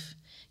roof,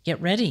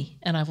 "Get ready,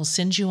 and I will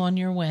send you on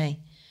your way."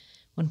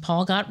 When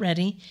Paul got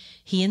ready,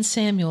 he and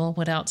Samuel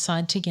went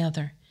outside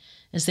together.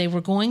 As they were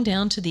going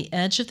down to the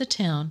edge of the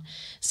town,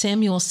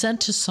 Samuel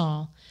said to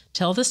Saul,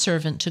 "Tell the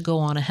servant to go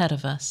on ahead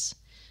of us."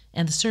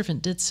 And the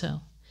servant did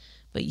so.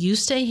 "But you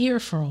stay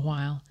here for a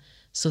while,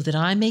 so that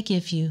I may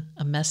give you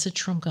a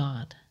message from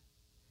God."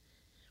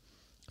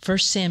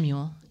 1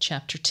 Samuel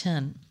chapter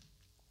 10.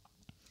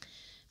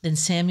 Then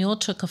Samuel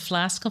took a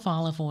flask of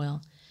olive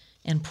oil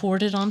and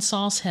poured it on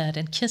Saul's head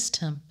and kissed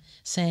him,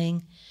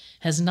 saying,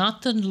 "Has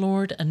not the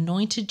Lord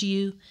anointed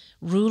you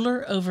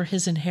ruler over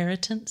his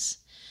inheritance?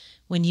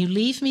 When you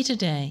leave me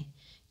today,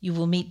 you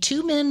will meet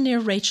 2 men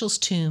near Rachel's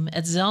tomb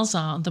at Zelzah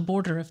on the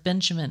border of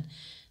Benjamin.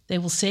 They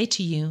will say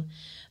to you,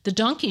 'The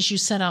donkeys you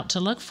set out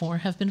to look for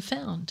have been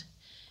found.'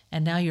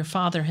 And now your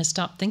father has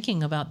stopped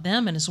thinking about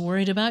them and is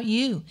worried about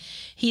you.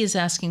 He is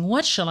asking,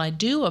 'What shall I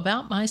do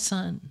about my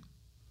son?'"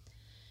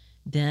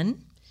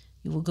 Then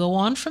you will go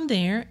on from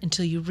there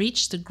until you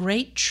reach the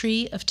great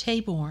tree of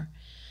Tabor.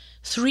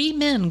 3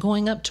 men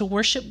going up to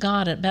worship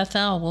God at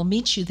Bethel will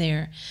meet you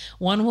there.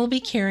 One will be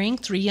carrying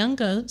 3 young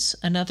goats,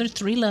 another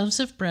 3 loaves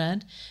of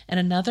bread, and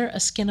another a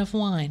skin of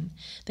wine.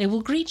 They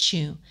will greet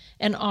you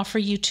and offer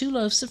you 2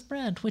 loaves of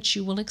bread, which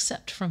you will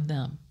accept from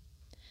them.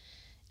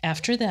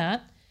 After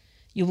that,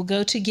 you will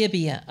go to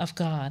Gibeah of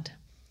God,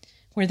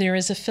 where there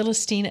is a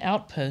Philistine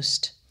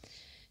outpost.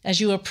 As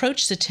you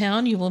approach the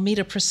town, you will meet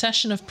a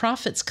procession of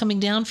prophets coming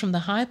down from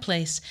the high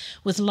place,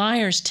 with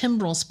lyres,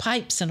 timbrels,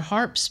 pipes, and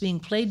harps being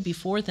played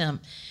before them,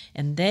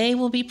 and they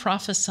will be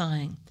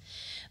prophesying.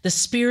 The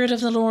Spirit of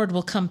the Lord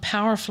will come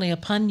powerfully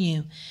upon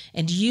you,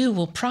 and you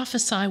will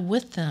prophesy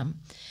with them,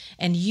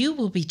 and you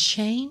will be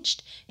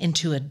changed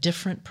into a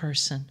different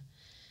person.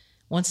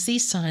 Once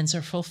these signs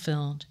are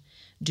fulfilled,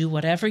 do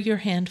whatever your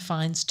hand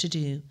finds to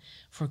do,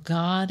 for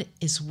God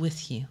is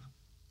with you.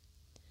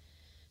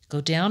 Go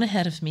down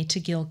ahead of me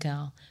to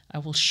Gilgal. I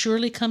will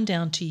surely come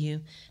down to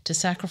you to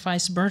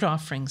sacrifice burnt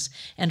offerings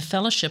and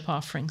fellowship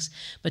offerings,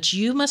 but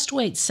you must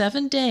wait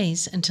 7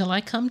 days until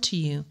I come to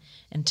you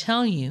and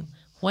tell you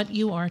what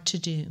you are to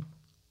do."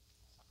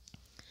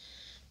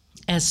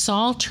 As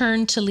Saul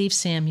turned to leave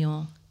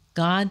Samuel,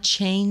 God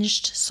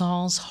changed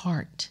Saul's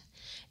heart,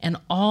 and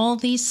all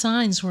these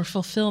signs were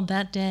fulfilled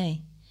that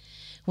day.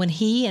 When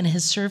he and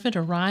his servant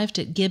arrived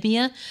at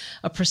Gibeah,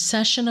 a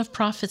procession of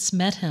prophets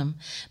met him.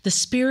 The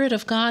Spirit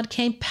of God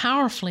came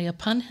powerfully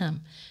upon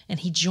him,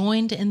 and he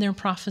joined in their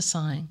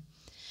prophesying.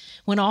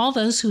 When all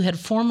those who had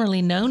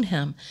formerly known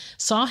him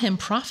saw him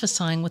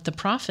prophesying with the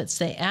prophets,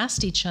 they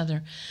asked each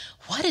other,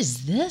 "What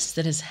is this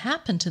that has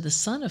happened to the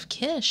son of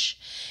Kish?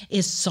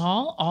 Is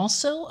Saul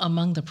also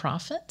among the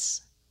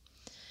prophets?"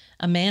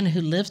 A man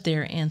who lived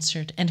there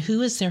answered, "And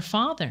who is their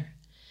father?"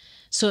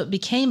 So it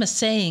became a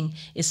saying,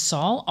 "Is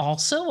Saul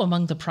also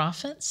among the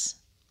prophets?"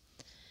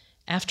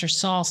 After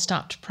Saul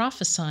stopped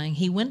prophesying,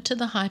 he went to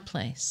the high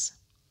place.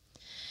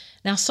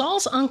 Now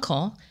Saul's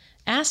uncle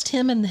asked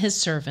him and his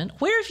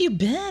servant, "Where have you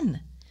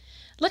been?"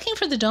 "Looking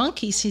for the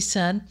donkeys," he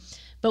said,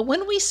 "but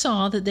when we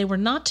saw that they were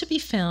not to be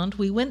found,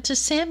 we went to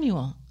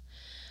Samuel."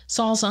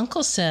 Saul's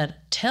uncle said,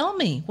 "Tell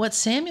me what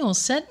Samuel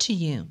said to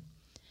you."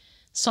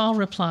 Saul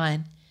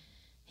replied,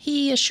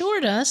 "He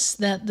assured us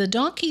that the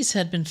donkeys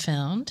had been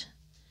found."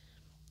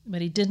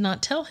 But he did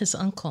not tell his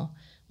uncle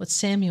what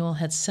Samuel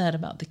had said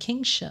about the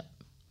kingship.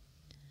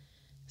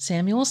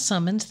 Samuel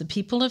summoned the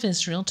people of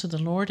Israel to the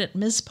Lord at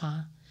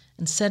Mizpah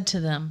and said to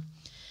them,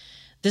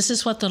 "This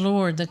is what the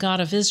Lord, the God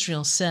of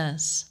Israel,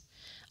 says.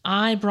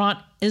 I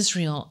brought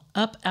Israel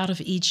up out of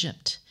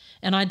Egypt,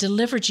 and I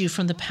delivered you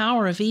from the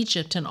power of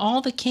Egypt and all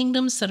the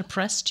kingdoms that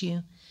oppressed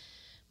you.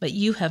 But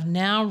you have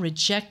now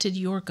rejected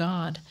your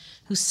God,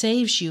 who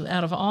saves you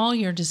out of all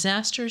your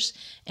disasters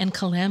and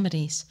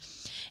calamities.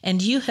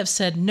 And you have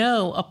said,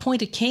 'No,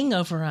 appoint a king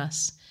over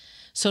us.'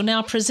 So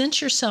now present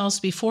yourselves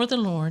before the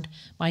Lord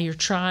by your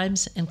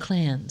tribes and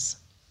clans."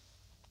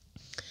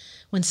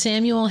 When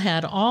Samuel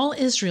had all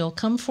Israel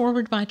come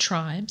forward by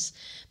tribes,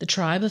 the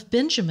tribe of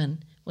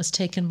Benjamin was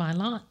taken by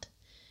lot.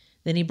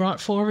 Then he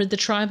brought forward the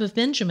tribe of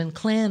Benjamin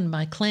clan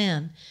by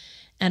clan,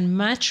 and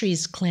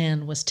Matri's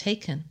clan was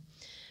taken.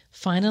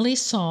 Finally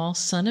Saul,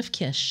 son of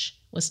Kish,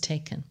 was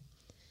taken.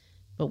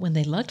 But when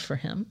they looked for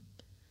him,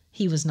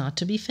 he was not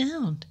to be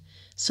found.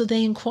 So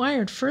they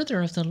inquired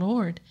further of the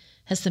Lord,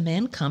 "Has the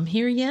man come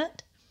here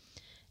yet?"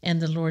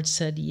 And the Lord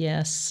said,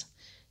 "Yes,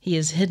 he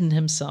has hidden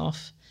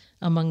himself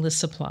among the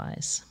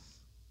supplies."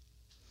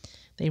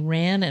 They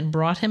ran and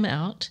brought him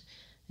out,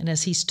 and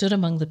as he stood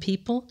among the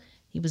people,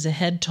 he was a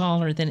head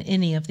taller than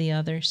any of the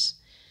others.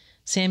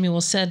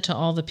 Samuel said to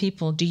all the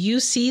people, "Do you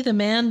see the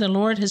man the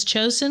Lord has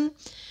chosen?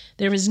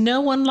 There is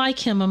no one like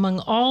him among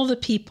all the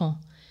people."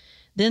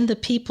 Then the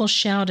people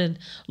shouted,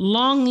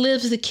 "Long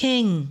live the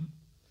king!"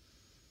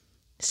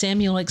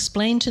 Samuel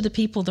explained to the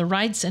people the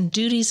rights and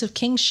duties of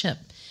kingship.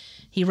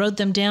 He wrote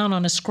them down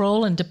on a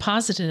scroll and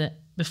deposited it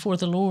before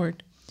the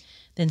Lord.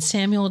 Then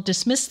Samuel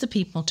dismissed the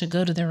people to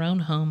go to their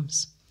own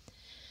homes.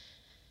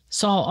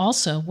 Saul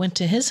also went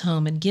to his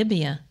home in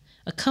Gibeah,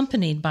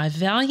 accompanied by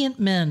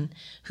valiant men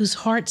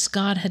whose hearts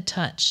God had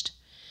touched.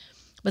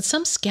 But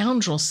some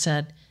scoundrels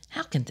said,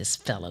 "How can this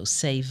fellow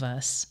save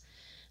us?"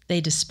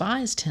 They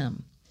despised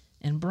him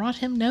and brought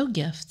him no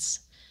gifts,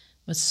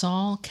 but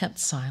Saul kept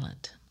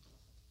silent.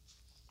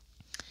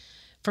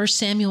 1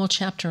 Samuel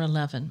chapter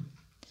 11.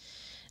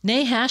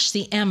 Nahash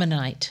the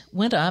Ammonite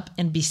went up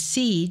and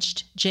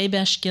besieged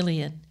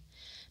Jabesh-Gilead.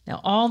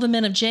 Now all the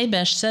men of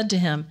Jabesh said to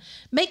him,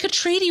 "Make a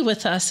treaty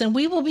with us, and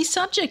we will be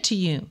subject to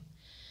you."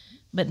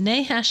 But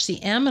Nahash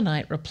the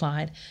Ammonite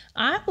replied,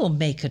 "I will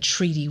make a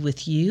treaty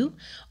with you,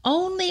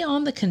 only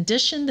on the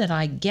condition that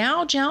I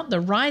gouge out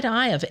the right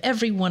eye of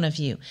every one of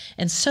you,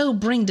 and so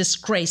bring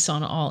disgrace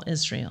on all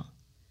Israel."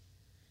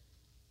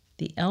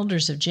 The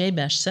elders of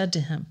Jabesh said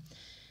to him,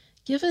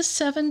 "Give us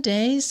 7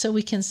 days so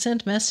we can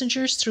send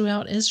messengers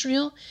throughout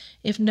Israel.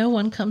 If no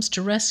one comes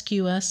to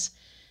rescue us,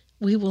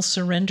 we will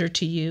surrender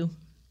to you."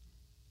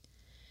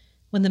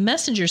 When the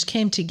messengers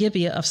came to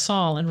Gibeah of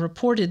Saul and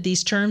reported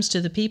these terms to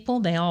the people,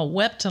 they all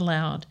wept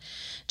aloud.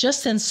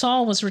 Just then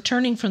Saul was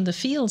returning from the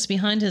fields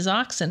behind his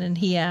oxen, and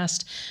he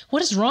asked,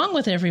 "What is wrong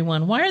with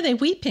everyone? Why are they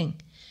weeping?"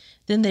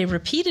 Then they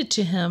repeated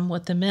to him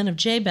what the men of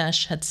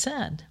Jabesh had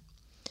said.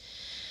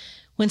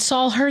 When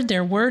Saul heard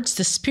their words,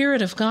 the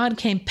Spirit of God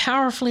came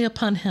powerfully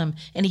upon him,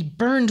 and he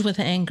burned with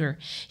anger.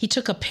 He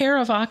took a pair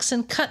of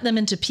oxen, cut them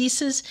into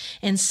pieces,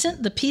 and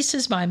sent the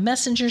pieces by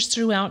messengers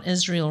throughout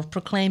Israel,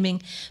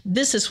 proclaiming,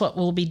 "This is what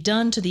will be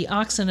done to the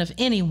oxen of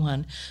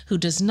anyone who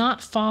does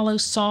not follow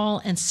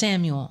Saul and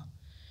Samuel."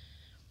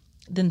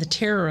 Then the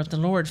terror of the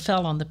Lord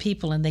fell on the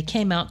people, and they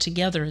came out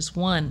together as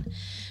one.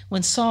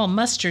 When Saul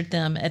mustered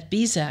them at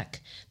Bezek,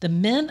 the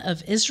men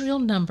of Israel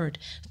numbered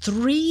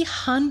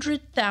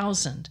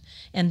 300,000,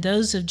 and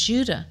those of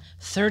Judah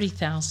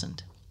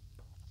 30,000.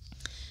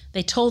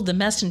 They told the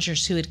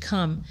messengers who had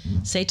come,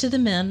 "Say to the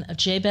men of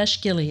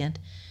Jabesh Gilead,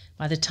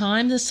 by the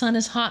time the sun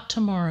is hot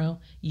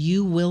tomorrow,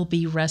 you will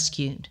be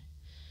rescued."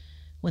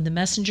 When the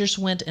messengers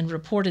went and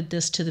reported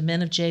this to the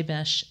men of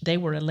Jabesh, they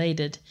were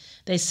elated.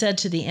 They said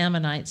to the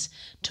Ammonites,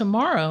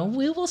 "Tomorrow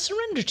we will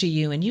surrender to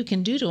you, and you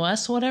can do to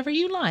us whatever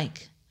you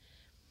like."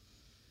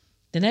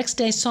 The next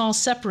day Saul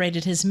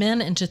separated his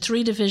men into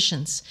 3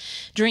 divisions.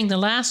 During the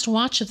last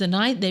watch of the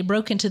night, they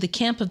broke into the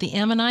camp of the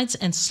Ammonites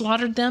and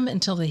slaughtered them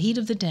until the heat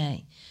of the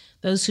day.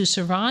 Those who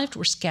survived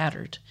were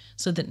scattered,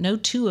 so that no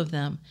 2 of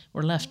them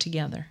were left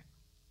together.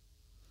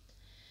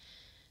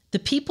 The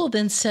people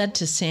then said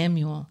to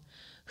Samuel,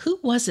 "Who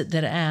was it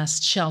that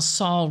asked, 'Shall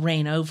Saul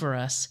reign over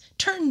us?'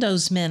 Turn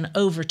those men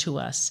over to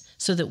us,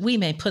 so that we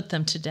may put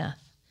them to death."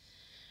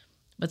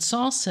 But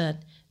Saul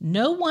said,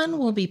 "No one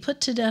will be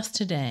put to death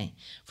today,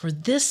 for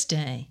this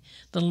day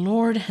the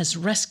Lord has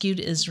rescued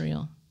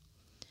Israel."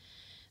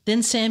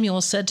 Then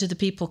Samuel said to the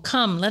people,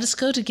 "Come, let us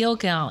go to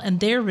Gilgal, and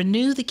there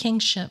renew the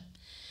kingship."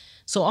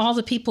 So all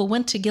the people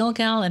went to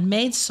Gilgal and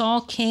made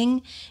Saul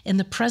king in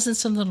the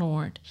presence of the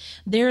Lord.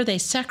 There they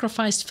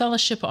sacrificed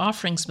fellowship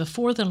offerings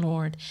before the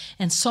Lord,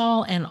 and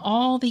Saul and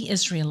all the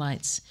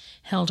Israelites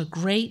held a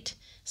great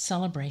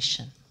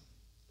celebration.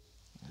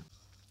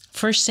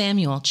 1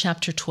 Samuel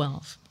chapter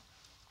 12.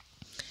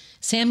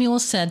 Samuel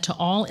said to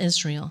all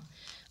Israel,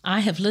 "I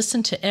have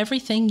listened to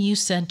everything you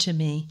said to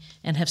me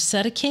and have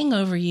set a king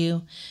over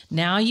you.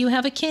 Now you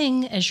have a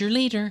king as your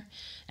leader.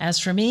 As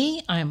for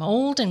me, I am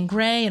old and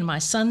gray, and my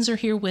sons are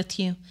here with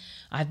you.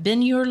 I've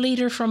been your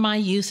leader from my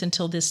youth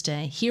until this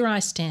day. Here I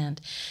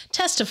stand.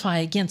 Testify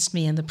against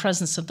me in the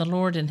presence of the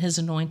Lord and his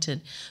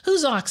anointed.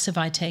 Whose ox have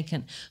I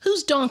taken?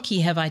 Whose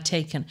donkey have I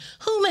taken?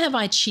 Whom have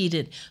I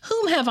cheated?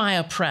 Whom have I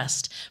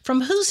oppressed?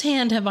 From whose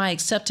hand have I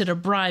accepted a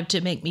bribe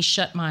to make me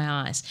shut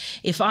my eyes?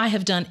 If I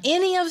have done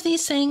any of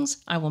these things,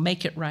 I will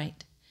make it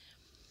right."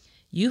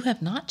 "You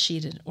have not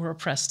cheated or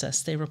oppressed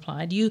us," they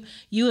replied.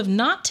 You have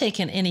not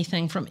taken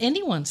anything from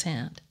anyone's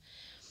hand."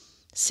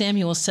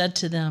 Samuel said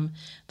to them,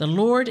 "The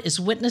Lord is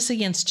witness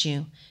against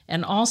you,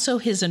 and also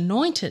his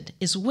anointed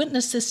is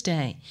witness this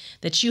day,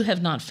 that you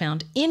have not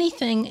found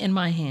anything in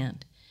my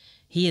hand."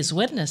 "He is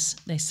witness,"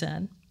 they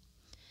said.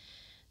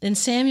 Then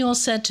Samuel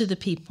said to the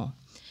people,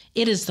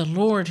 "It is the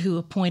Lord who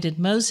appointed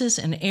Moses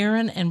and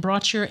Aaron and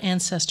brought your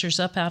ancestors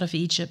up out of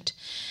Egypt.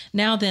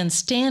 Now then,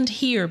 stand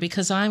here,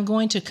 because I am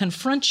going to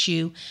confront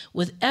you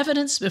with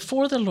evidence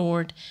before the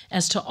Lord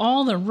as to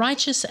all the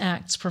righteous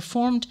acts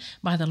performed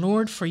by the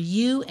Lord for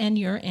you and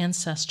your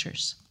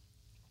ancestors."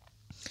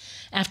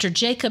 After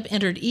Jacob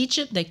entered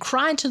Egypt, they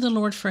cried to the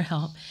Lord for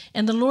help,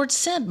 and the Lord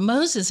sent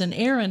Moses and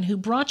Aaron, who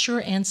brought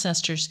your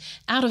ancestors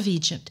out of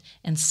Egypt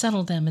and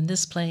settled them in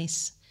this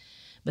place.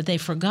 But they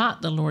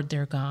forgot the Lord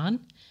their God.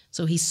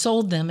 So he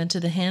sold them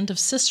into the hand of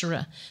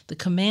Sisera, the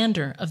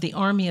commander of the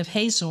army of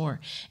Hazor,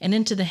 and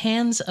into the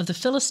hands of the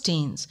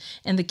Philistines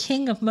and the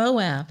king of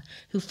Moab,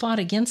 who fought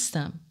against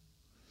them.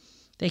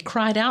 They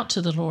cried out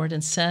to the Lord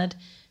and said,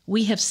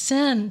 "We have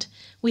sinned.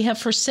 We have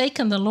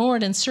forsaken the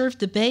Lord and served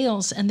the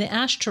Baals and the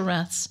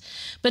Ashtoreths.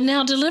 But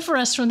now deliver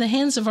us from the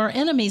hands of our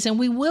enemies, and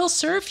we will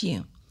serve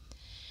you."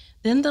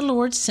 Then the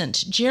Lord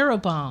sent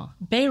Jerubbaal,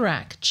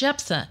 Barak,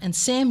 Jephthah, and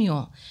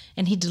Samuel,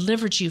 and he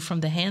delivered you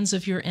from the hands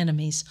of your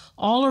enemies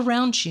all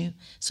around you,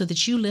 so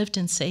that you lived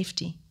in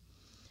safety.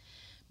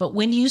 But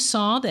when you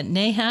saw that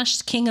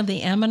Nahash, king of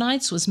the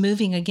Ammonites, was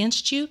moving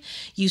against you,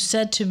 you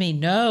said to me,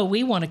 "No,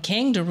 we want a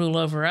king to rule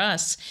over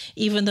us,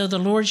 even though the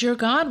Lord your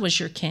God was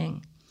your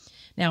king."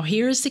 Now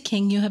here is the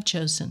king you have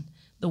chosen,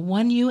 the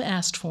one you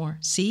asked for.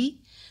 See,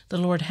 the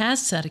Lord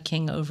has set a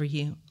king over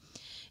you.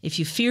 If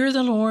you fear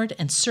the Lord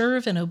and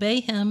serve and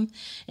obey him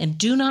and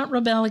do not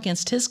rebel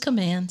against his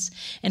commands,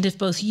 and if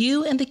both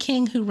you and the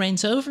king who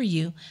reigns over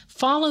you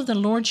follow the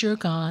Lord your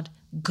God,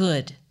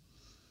 good.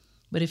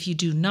 But if you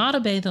do not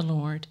obey the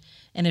Lord,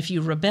 and if you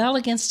rebel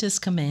against his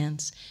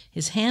commands,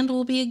 his hand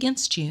will be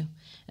against you,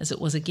 as it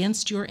was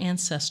against your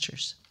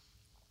ancestors.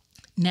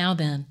 Now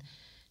then,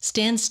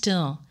 stand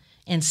still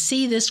and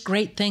see this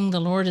great thing the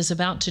Lord is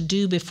about to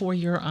do before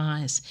your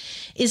eyes.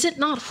 Is it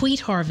not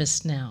wheat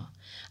harvest now?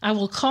 I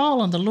will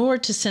call on the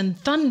Lord to send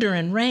thunder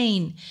and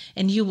rain,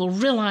 and you will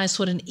realize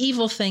what an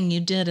evil thing you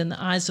did in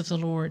the eyes of the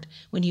Lord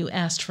when you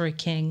asked for a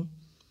king."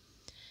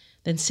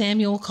 Then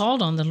Samuel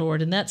called on the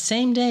Lord, and that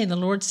same day the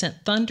Lord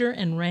sent thunder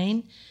and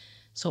rain.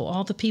 So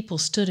all the people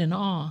stood in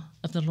awe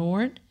of the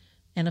Lord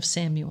and of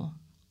Samuel.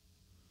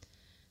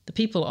 The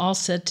people all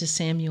said to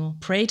Samuel,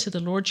 "Pray to the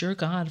Lord your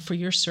God for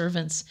your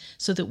servants,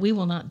 so that we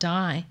will not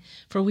die,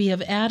 for we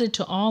have added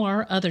to all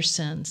our other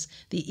sins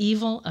the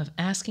evil of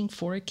asking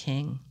for a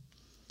king."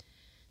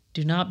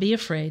 "Do not be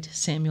afraid,"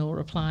 Samuel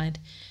replied.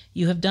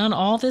 "You have done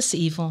all this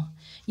evil,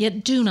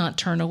 yet do not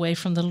turn away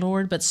from the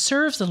Lord, but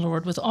serve the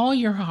Lord with all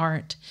your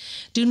heart.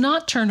 Do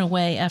not turn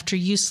away after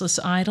useless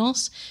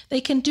idols.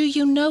 They can do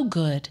you no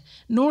good,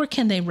 nor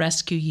can they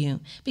rescue you,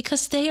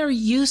 because they are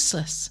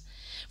useless.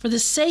 For the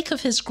sake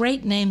of his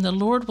great name, the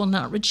Lord will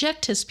not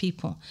reject his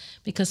people,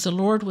 because the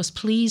Lord was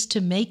pleased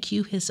to make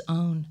you his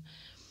own.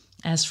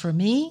 As for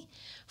me,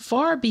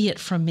 far be it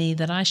from me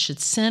that I should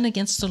sin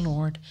against the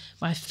Lord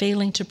by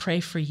failing to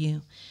pray for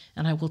you,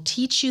 and I will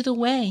teach you the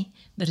way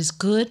that is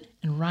good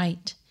and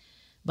right.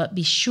 But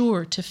be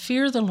sure to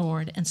fear the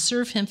Lord and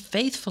serve him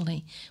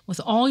faithfully with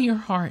all your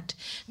heart.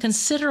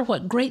 Consider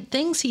what great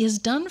things he has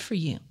done for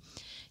you.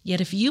 Yet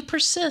if you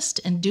persist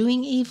in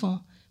doing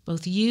evil,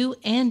 both you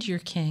and your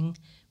king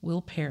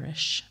will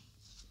perish."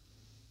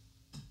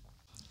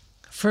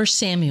 1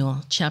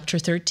 Samuel chapter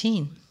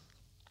 13.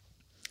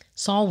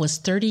 Saul was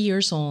 30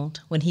 years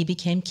old when he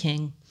became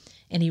king,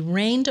 and he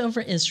reigned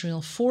over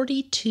Israel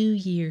 42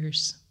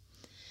 years.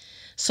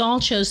 Saul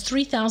chose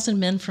 3,000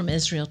 men from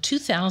Israel.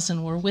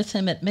 2,000 were with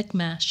him at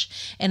Michmash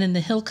and in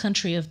the hill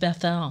country of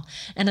Bethel,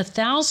 and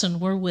 1,000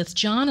 were with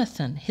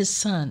Jonathan, his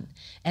son,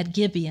 at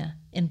Gibeah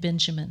in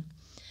Benjamin.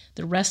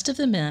 The rest of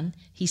the men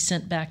he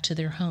sent back to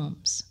their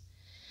homes.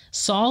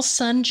 Saul's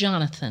son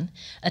Jonathan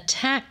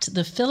attacked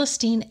the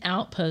Philistine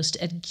outpost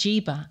at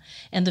Geba,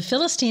 and the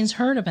Philistines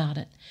heard about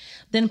it.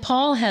 Then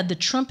Paul had the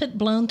trumpet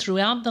blown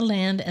throughout the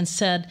land and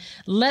said,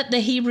 "Let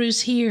the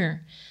Hebrews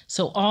hear."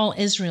 So all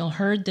Israel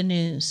heard the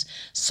news.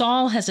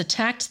 Saul has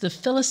attacked the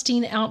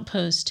Philistine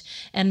outpost,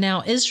 and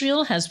now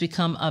Israel has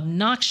become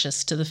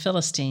obnoxious to the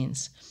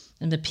Philistines.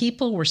 And the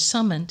people were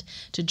summoned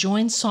to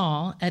join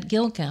Saul at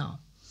Gilgal.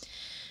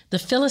 The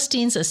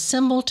Philistines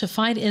assembled to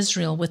fight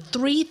Israel with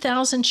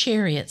 3,000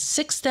 chariots,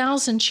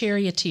 6,000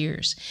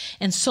 charioteers,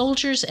 and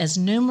soldiers as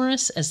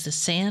numerous as the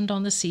sand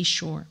on the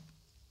seashore.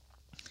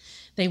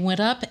 They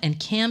went up and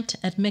camped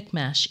at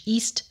Michmash,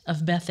 east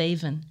of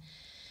Beth-aven.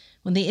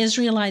 When the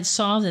Israelites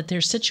saw that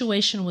their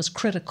situation was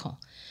critical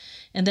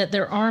and that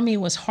their army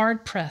was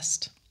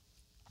hard-pressed,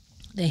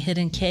 they hid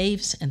in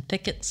caves and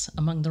thickets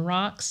among the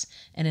rocks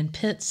and in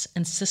pits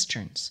and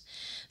cisterns.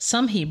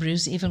 Some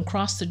Hebrews even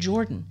crossed the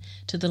Jordan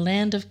to the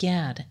land of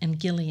Gad and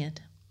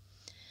Gilead.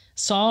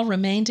 Saul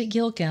remained at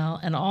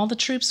Gilgal, and all the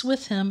troops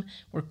with him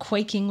were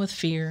quaking with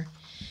fear.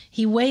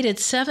 He waited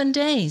 7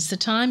 days, the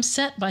time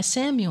set by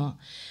Samuel,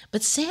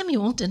 but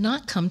Samuel did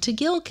not come to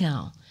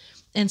Gilgal,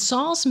 and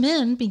Saul's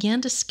men began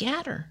to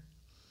scatter.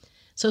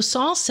 So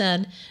Saul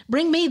said,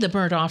 "Bring me the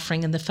burnt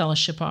offering and the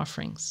fellowship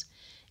offerings."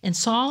 And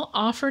Saul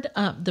offered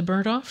up the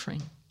burnt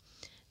offering.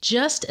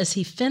 Just as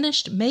he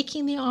finished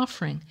making the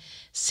offering,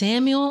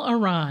 Samuel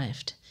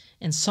arrived,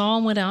 and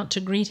Saul went out to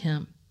greet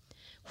him.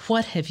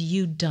 "What have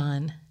you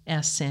done?"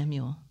 asked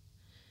Samuel.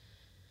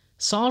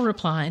 Saul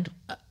replied,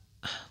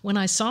 "When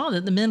I saw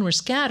that the men were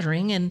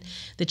scattering and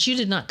that you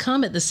did not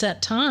come at the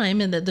set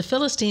time and that the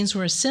Philistines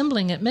were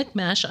assembling at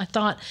Michmash, I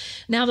thought,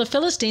 now the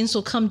Philistines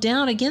will come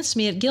down against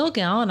me at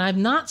Gilgal, and I have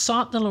not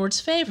sought the Lord's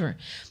favor.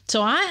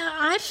 So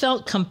I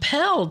felt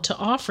compelled to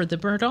offer the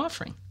burnt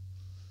offering."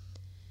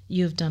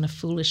 "You have done a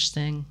foolish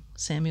thing,"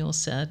 Samuel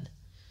said.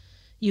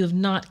 "You have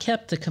not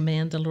kept the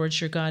command the Lord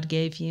your God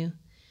gave you.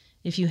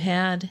 If you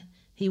had,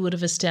 he would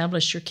have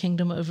established your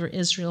kingdom over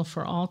Israel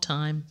for all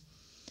time.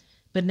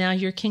 But now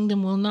your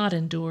kingdom will not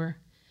endure.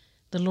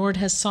 The Lord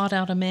has sought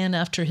out a man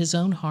after his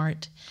own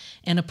heart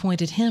and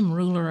appointed him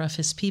ruler of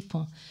his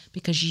people,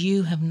 because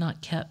you have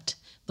not kept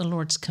the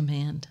Lord's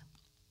command."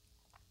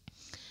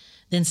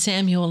 Then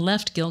Samuel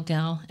left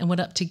Gilgal and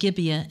went up to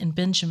Gibeah in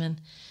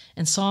Benjamin,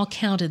 and Saul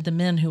counted the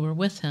men who were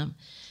with him.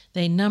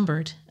 They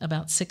numbered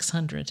about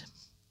 600.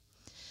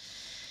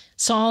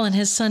 Saul and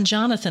his son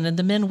Jonathan and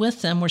the men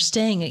with them were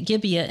staying at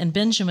Gibeah in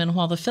Benjamin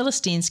while the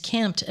Philistines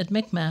camped at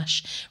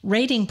Michmash.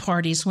 Raiding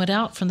parties went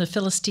out from the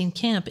Philistine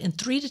camp in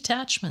 3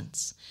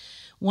 detachments.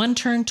 One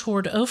turned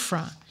toward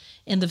Ophrah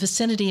in the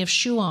vicinity of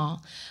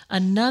Shual,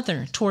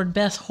 another toward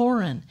Beth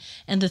Horon,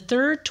 and the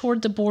third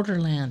toward the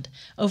borderland,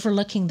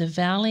 overlooking the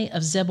valley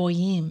of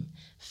Zeboim,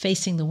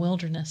 facing the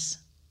wilderness.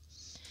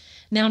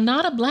 Now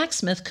not a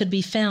blacksmith could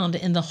be found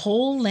in the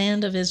whole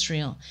land of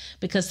Israel,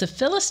 because the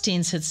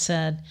Philistines had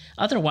said,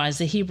 "Otherwise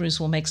the Hebrews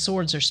will make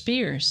swords or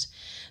spears."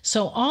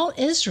 So all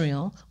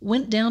Israel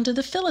went down to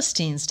the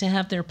Philistines to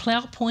have their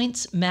plow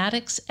points,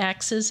 mattocks,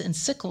 axes, and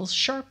sickles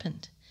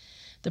sharpened.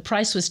 The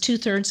price was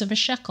 2/3 of a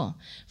shekel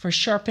for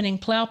sharpening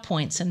plow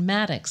points and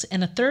mattocks,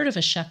 and 1/3 of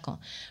a shekel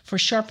for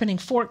sharpening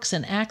forks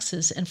and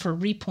axes and for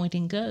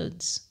repointing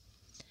goads.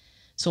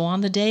 So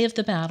on the day of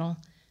the battle,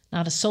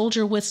 not a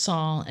soldier with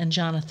Saul and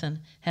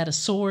Jonathan had a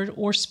sword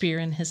or spear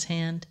in his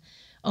hand.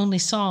 Only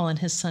Saul and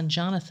his son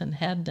Jonathan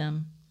had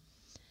them.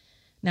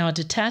 Now a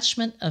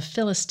detachment of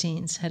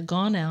Philistines had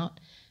gone out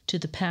to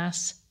the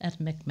pass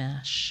at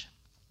Michmash.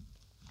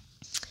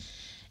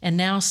 And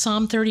now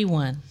Psalm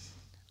 31,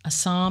 a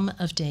psalm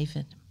of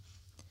David.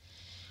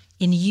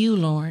 In you,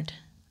 Lord,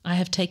 I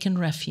have taken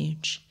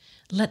refuge.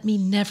 Let me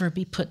never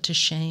be put to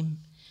shame.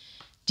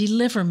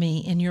 Deliver me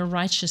in your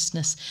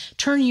righteousness.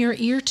 Turn your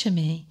ear to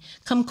me.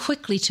 Come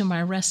quickly to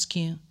my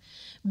rescue.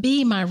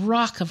 Be my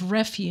rock of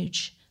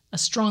refuge, a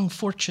strong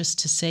fortress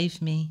to save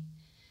me.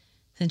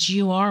 Since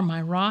you are my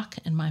rock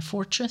and my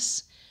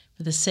fortress,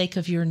 for the sake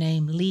of your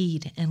name,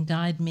 lead and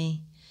guide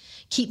me.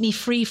 Keep me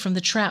free from the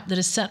trap that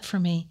is set for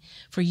me,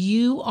 for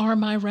you are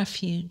my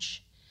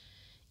refuge.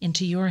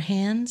 Into your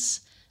hands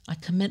I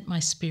commit my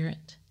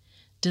spirit.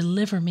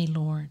 Deliver me,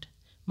 Lord,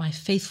 my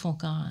faithful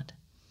God.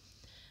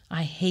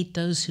 I hate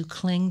those who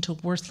cling to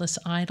worthless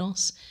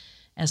idols.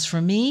 As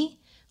for me,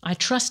 I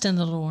trust in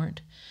the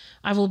Lord.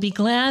 I will be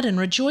glad and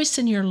rejoice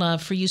in your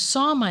love, for you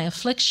saw my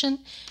affliction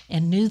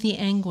and knew the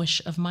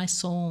anguish of my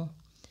soul.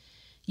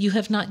 You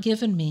have not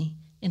given me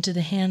into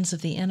the hands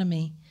of the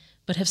enemy,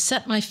 but have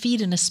set my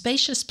feet in a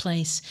spacious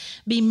place.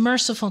 Be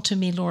merciful to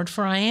me, Lord,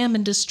 for I am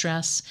in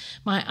distress.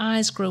 My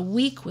eyes grow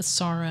weak with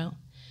sorrow,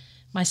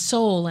 my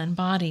soul and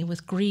body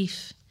with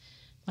grief.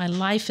 My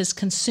life is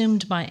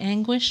consumed by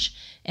anguish,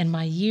 and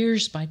my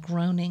years by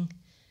groaning.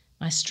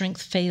 My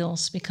strength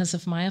fails because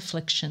of my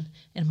affliction,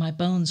 and my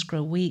bones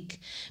grow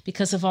weak.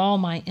 Because of all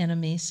my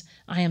enemies,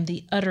 I am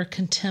the utter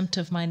contempt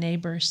of my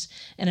neighbors,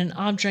 and an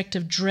object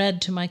of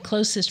dread to my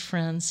closest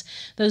friends.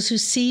 Those who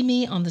see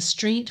me on the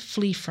street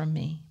flee from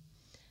me.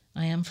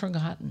 I am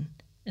forgotten,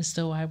 as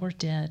though I were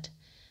dead.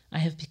 I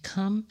have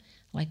become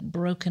like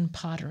broken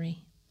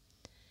pottery.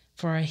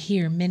 For I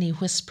hear many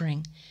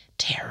whispering,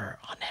 terror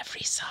on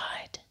every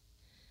side.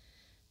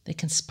 They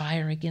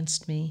conspire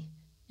against me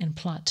and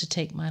plot to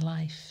take my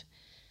life.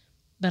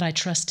 But I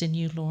trust in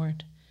you,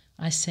 Lord.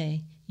 I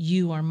say,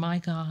 you are my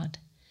God.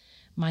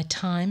 My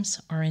times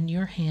are in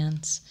your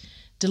hands.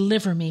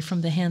 Deliver me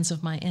from the hands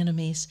of my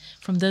enemies,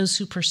 from those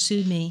who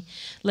pursue me.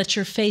 Let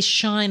your face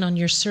shine on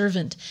your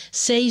servant.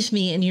 Save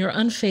me in your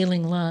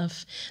unfailing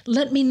love.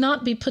 Let me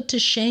not be put to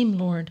shame,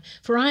 Lord,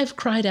 for I have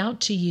cried out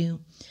to you.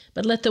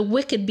 But let the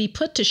wicked be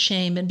put to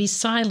shame and be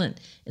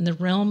silent in the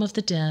realm of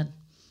the dead.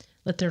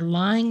 Let their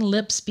lying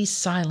lips be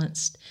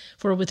silenced,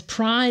 for with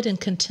pride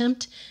and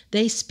contempt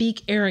they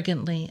speak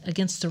arrogantly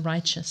against the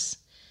righteous.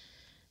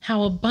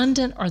 How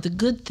abundant are the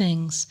good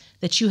things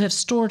that you have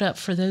stored up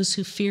for those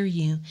who fear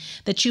you,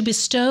 that you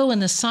bestow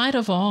in the sight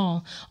of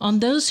all on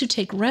those who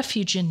take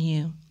refuge in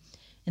you.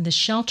 In the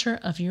shelter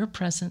of your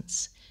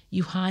presence,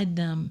 you hide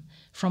them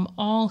from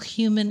all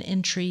human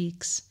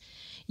intrigues.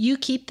 You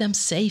keep them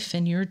safe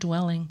in your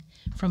dwelling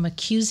from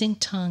accusing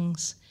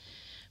tongues.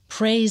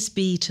 Praise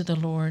be to the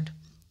Lord,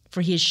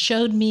 for he has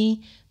showed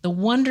me the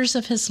wonders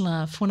of his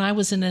love when I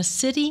was in a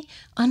city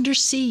under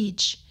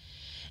siege.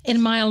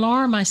 In my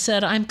alarm, I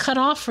said, I am cut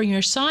off from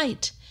your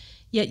sight.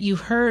 Yet you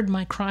heard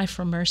my cry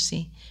for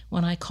mercy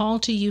when I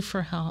called to you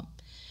for help.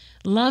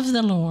 Love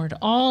the Lord,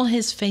 all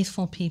his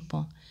faithful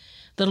people.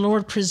 The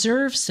Lord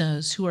preserves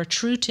those who are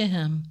true to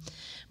him,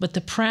 but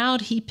the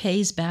proud he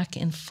pays back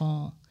in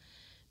full.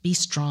 Be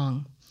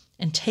strong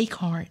and take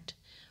heart,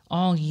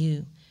 all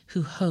you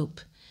who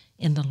hope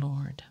in the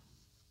Lord.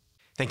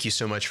 Thank you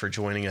so much for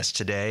joining us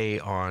today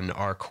on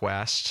our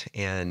quest,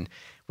 and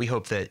we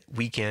hope that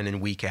week in and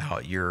week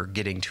out you're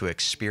getting to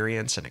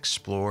experience and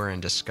explore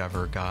and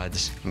discover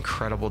God's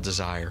incredible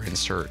desire and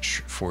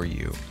search for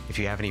you. If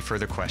you have any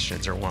further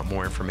questions or want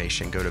more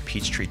information, go to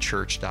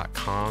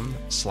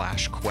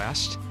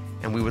peachtreechurch.com/quest,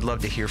 and we would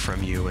love to hear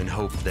from you and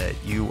hope that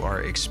you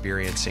are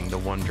experiencing the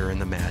wonder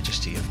and the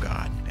majesty of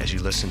God as you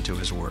listen to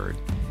his word.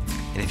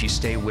 And if you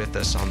stay with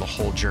us on the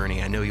whole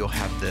journey, I know you'll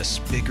have this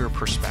bigger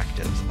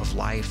perspective of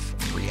life,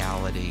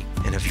 reality,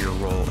 and of your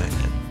role in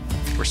it.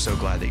 We're so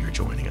glad that you're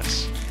joining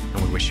us,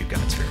 and we wish you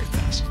God's very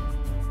best.